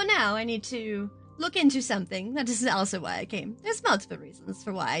 For now, I need to look into something. That is also why I came. There's multiple reasons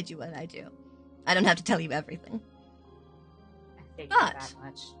for why I do what I do. I don't have to tell you everything. I figured But that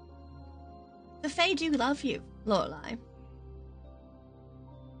much. the Fae do love you, Lorelei.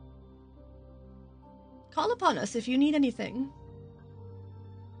 Call upon us if you need anything.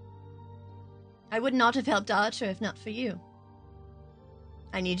 I would not have helped Archer if not for you.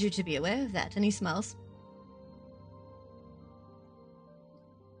 I need you to be aware of that, and he smiles.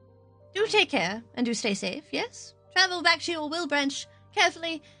 Do take care, and do stay safe, yes? Travel back to your Wilbranch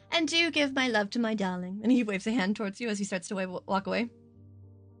carefully, and do give my love to my darling. And he waves a hand towards you as he starts to walk away.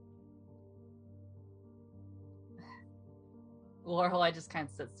 Lorelei just kind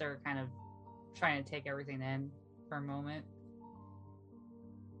of sits there, kind of trying to take everything in for a moment.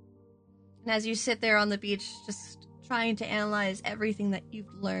 And as you sit there on the beach, just trying to analyze everything that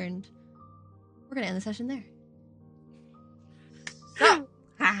you've learned, we're going to end the session there. So,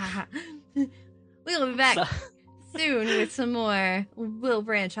 we'll be back soon with some more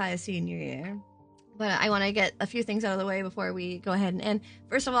Wilbranch High Senior Year. But I want to get a few things out of the way before we go ahead and end.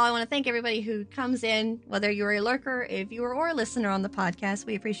 First of all, I want to thank everybody who comes in, whether you're a lurker, a viewer, or a listener on the podcast.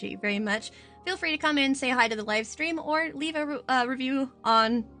 We appreciate you very much. Feel free to come in, say hi to the live stream, or leave a review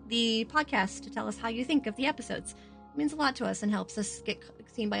on the podcast to tell us how you think of the episodes. It means a lot to us and helps us get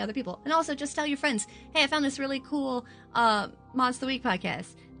seen by other people. And also, just tell your friends, hey, I found this really cool Mods of the Week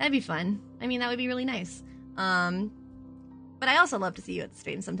podcast. That'd be fun. I mean, that would be really nice. But I also love to see you at the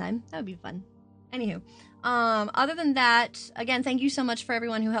stream sometime. That would be fun. Anywho, other than that, again, thank you so much for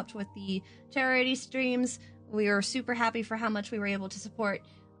everyone who helped with the charity streams. We are super happy for how much we were able to support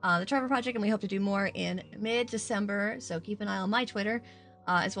the Trevor Project, and we hope to do more in mid-December, so keep an eye on my Twitter,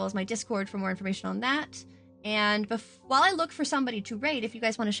 as well as my Discord for more information on that. And while I look for somebody to rate, if you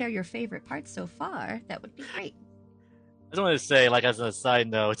guys want to share your favorite parts so far, that would be great. I just want to say, like, as a side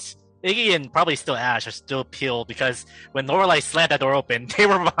note, Iggy and probably still Ash are still peeled because when Lorelei slammed that door open, they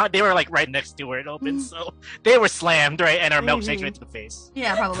were like right next to where it opened, so they were slammed, right, and our milkshakes right to the face.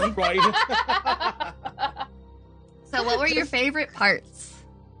 Yeah, probably. Right. So what were your favorite parts?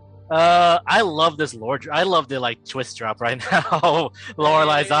 I love this Lord. I love the like twist drop right now.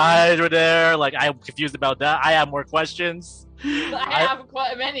 Lorelei's eyes were there. Like I'm confused about that. I have more questions. I have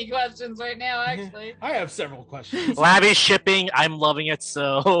many questions right now, actually. I have several questions. Lavish shipping. I'm loving it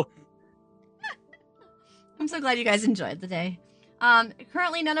so. I'm so glad you guys enjoyed the day.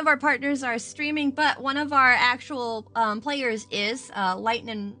 Currently, none of our partners are streaming, but one of our actual players is Light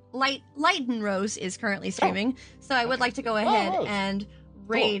and Rose is currently streaming. So I would like to go ahead and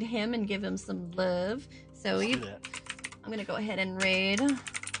raid him and give him some love. So I'm going to go ahead and raid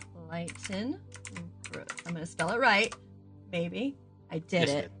Lighten. I'm going to spell it right. Maybe. I did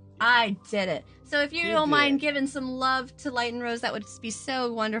it. I did it. So if you don't mind giving some love to Light and Rose, that would be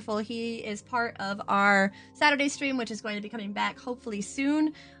so wonderful. He is part of our Saturday stream, which is going to be coming back hopefully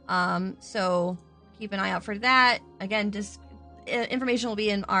soon. So keep an eye out for that. Again, information will be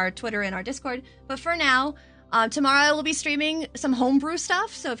in our Twitter and our Discord. But for now, tomorrow I will be streaming some homebrew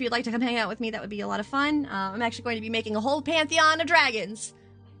stuff. So if you'd like to come hang out with me, that would be a lot of fun. I'm actually going to be making a whole pantheon of dragons.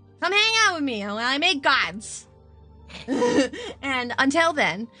 Come hang out with me when I make gods. And until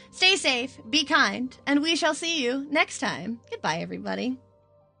then, stay safe, be kind, and we shall see you next time. Goodbye, everybody.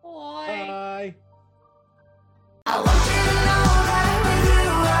 Bye. I want you to know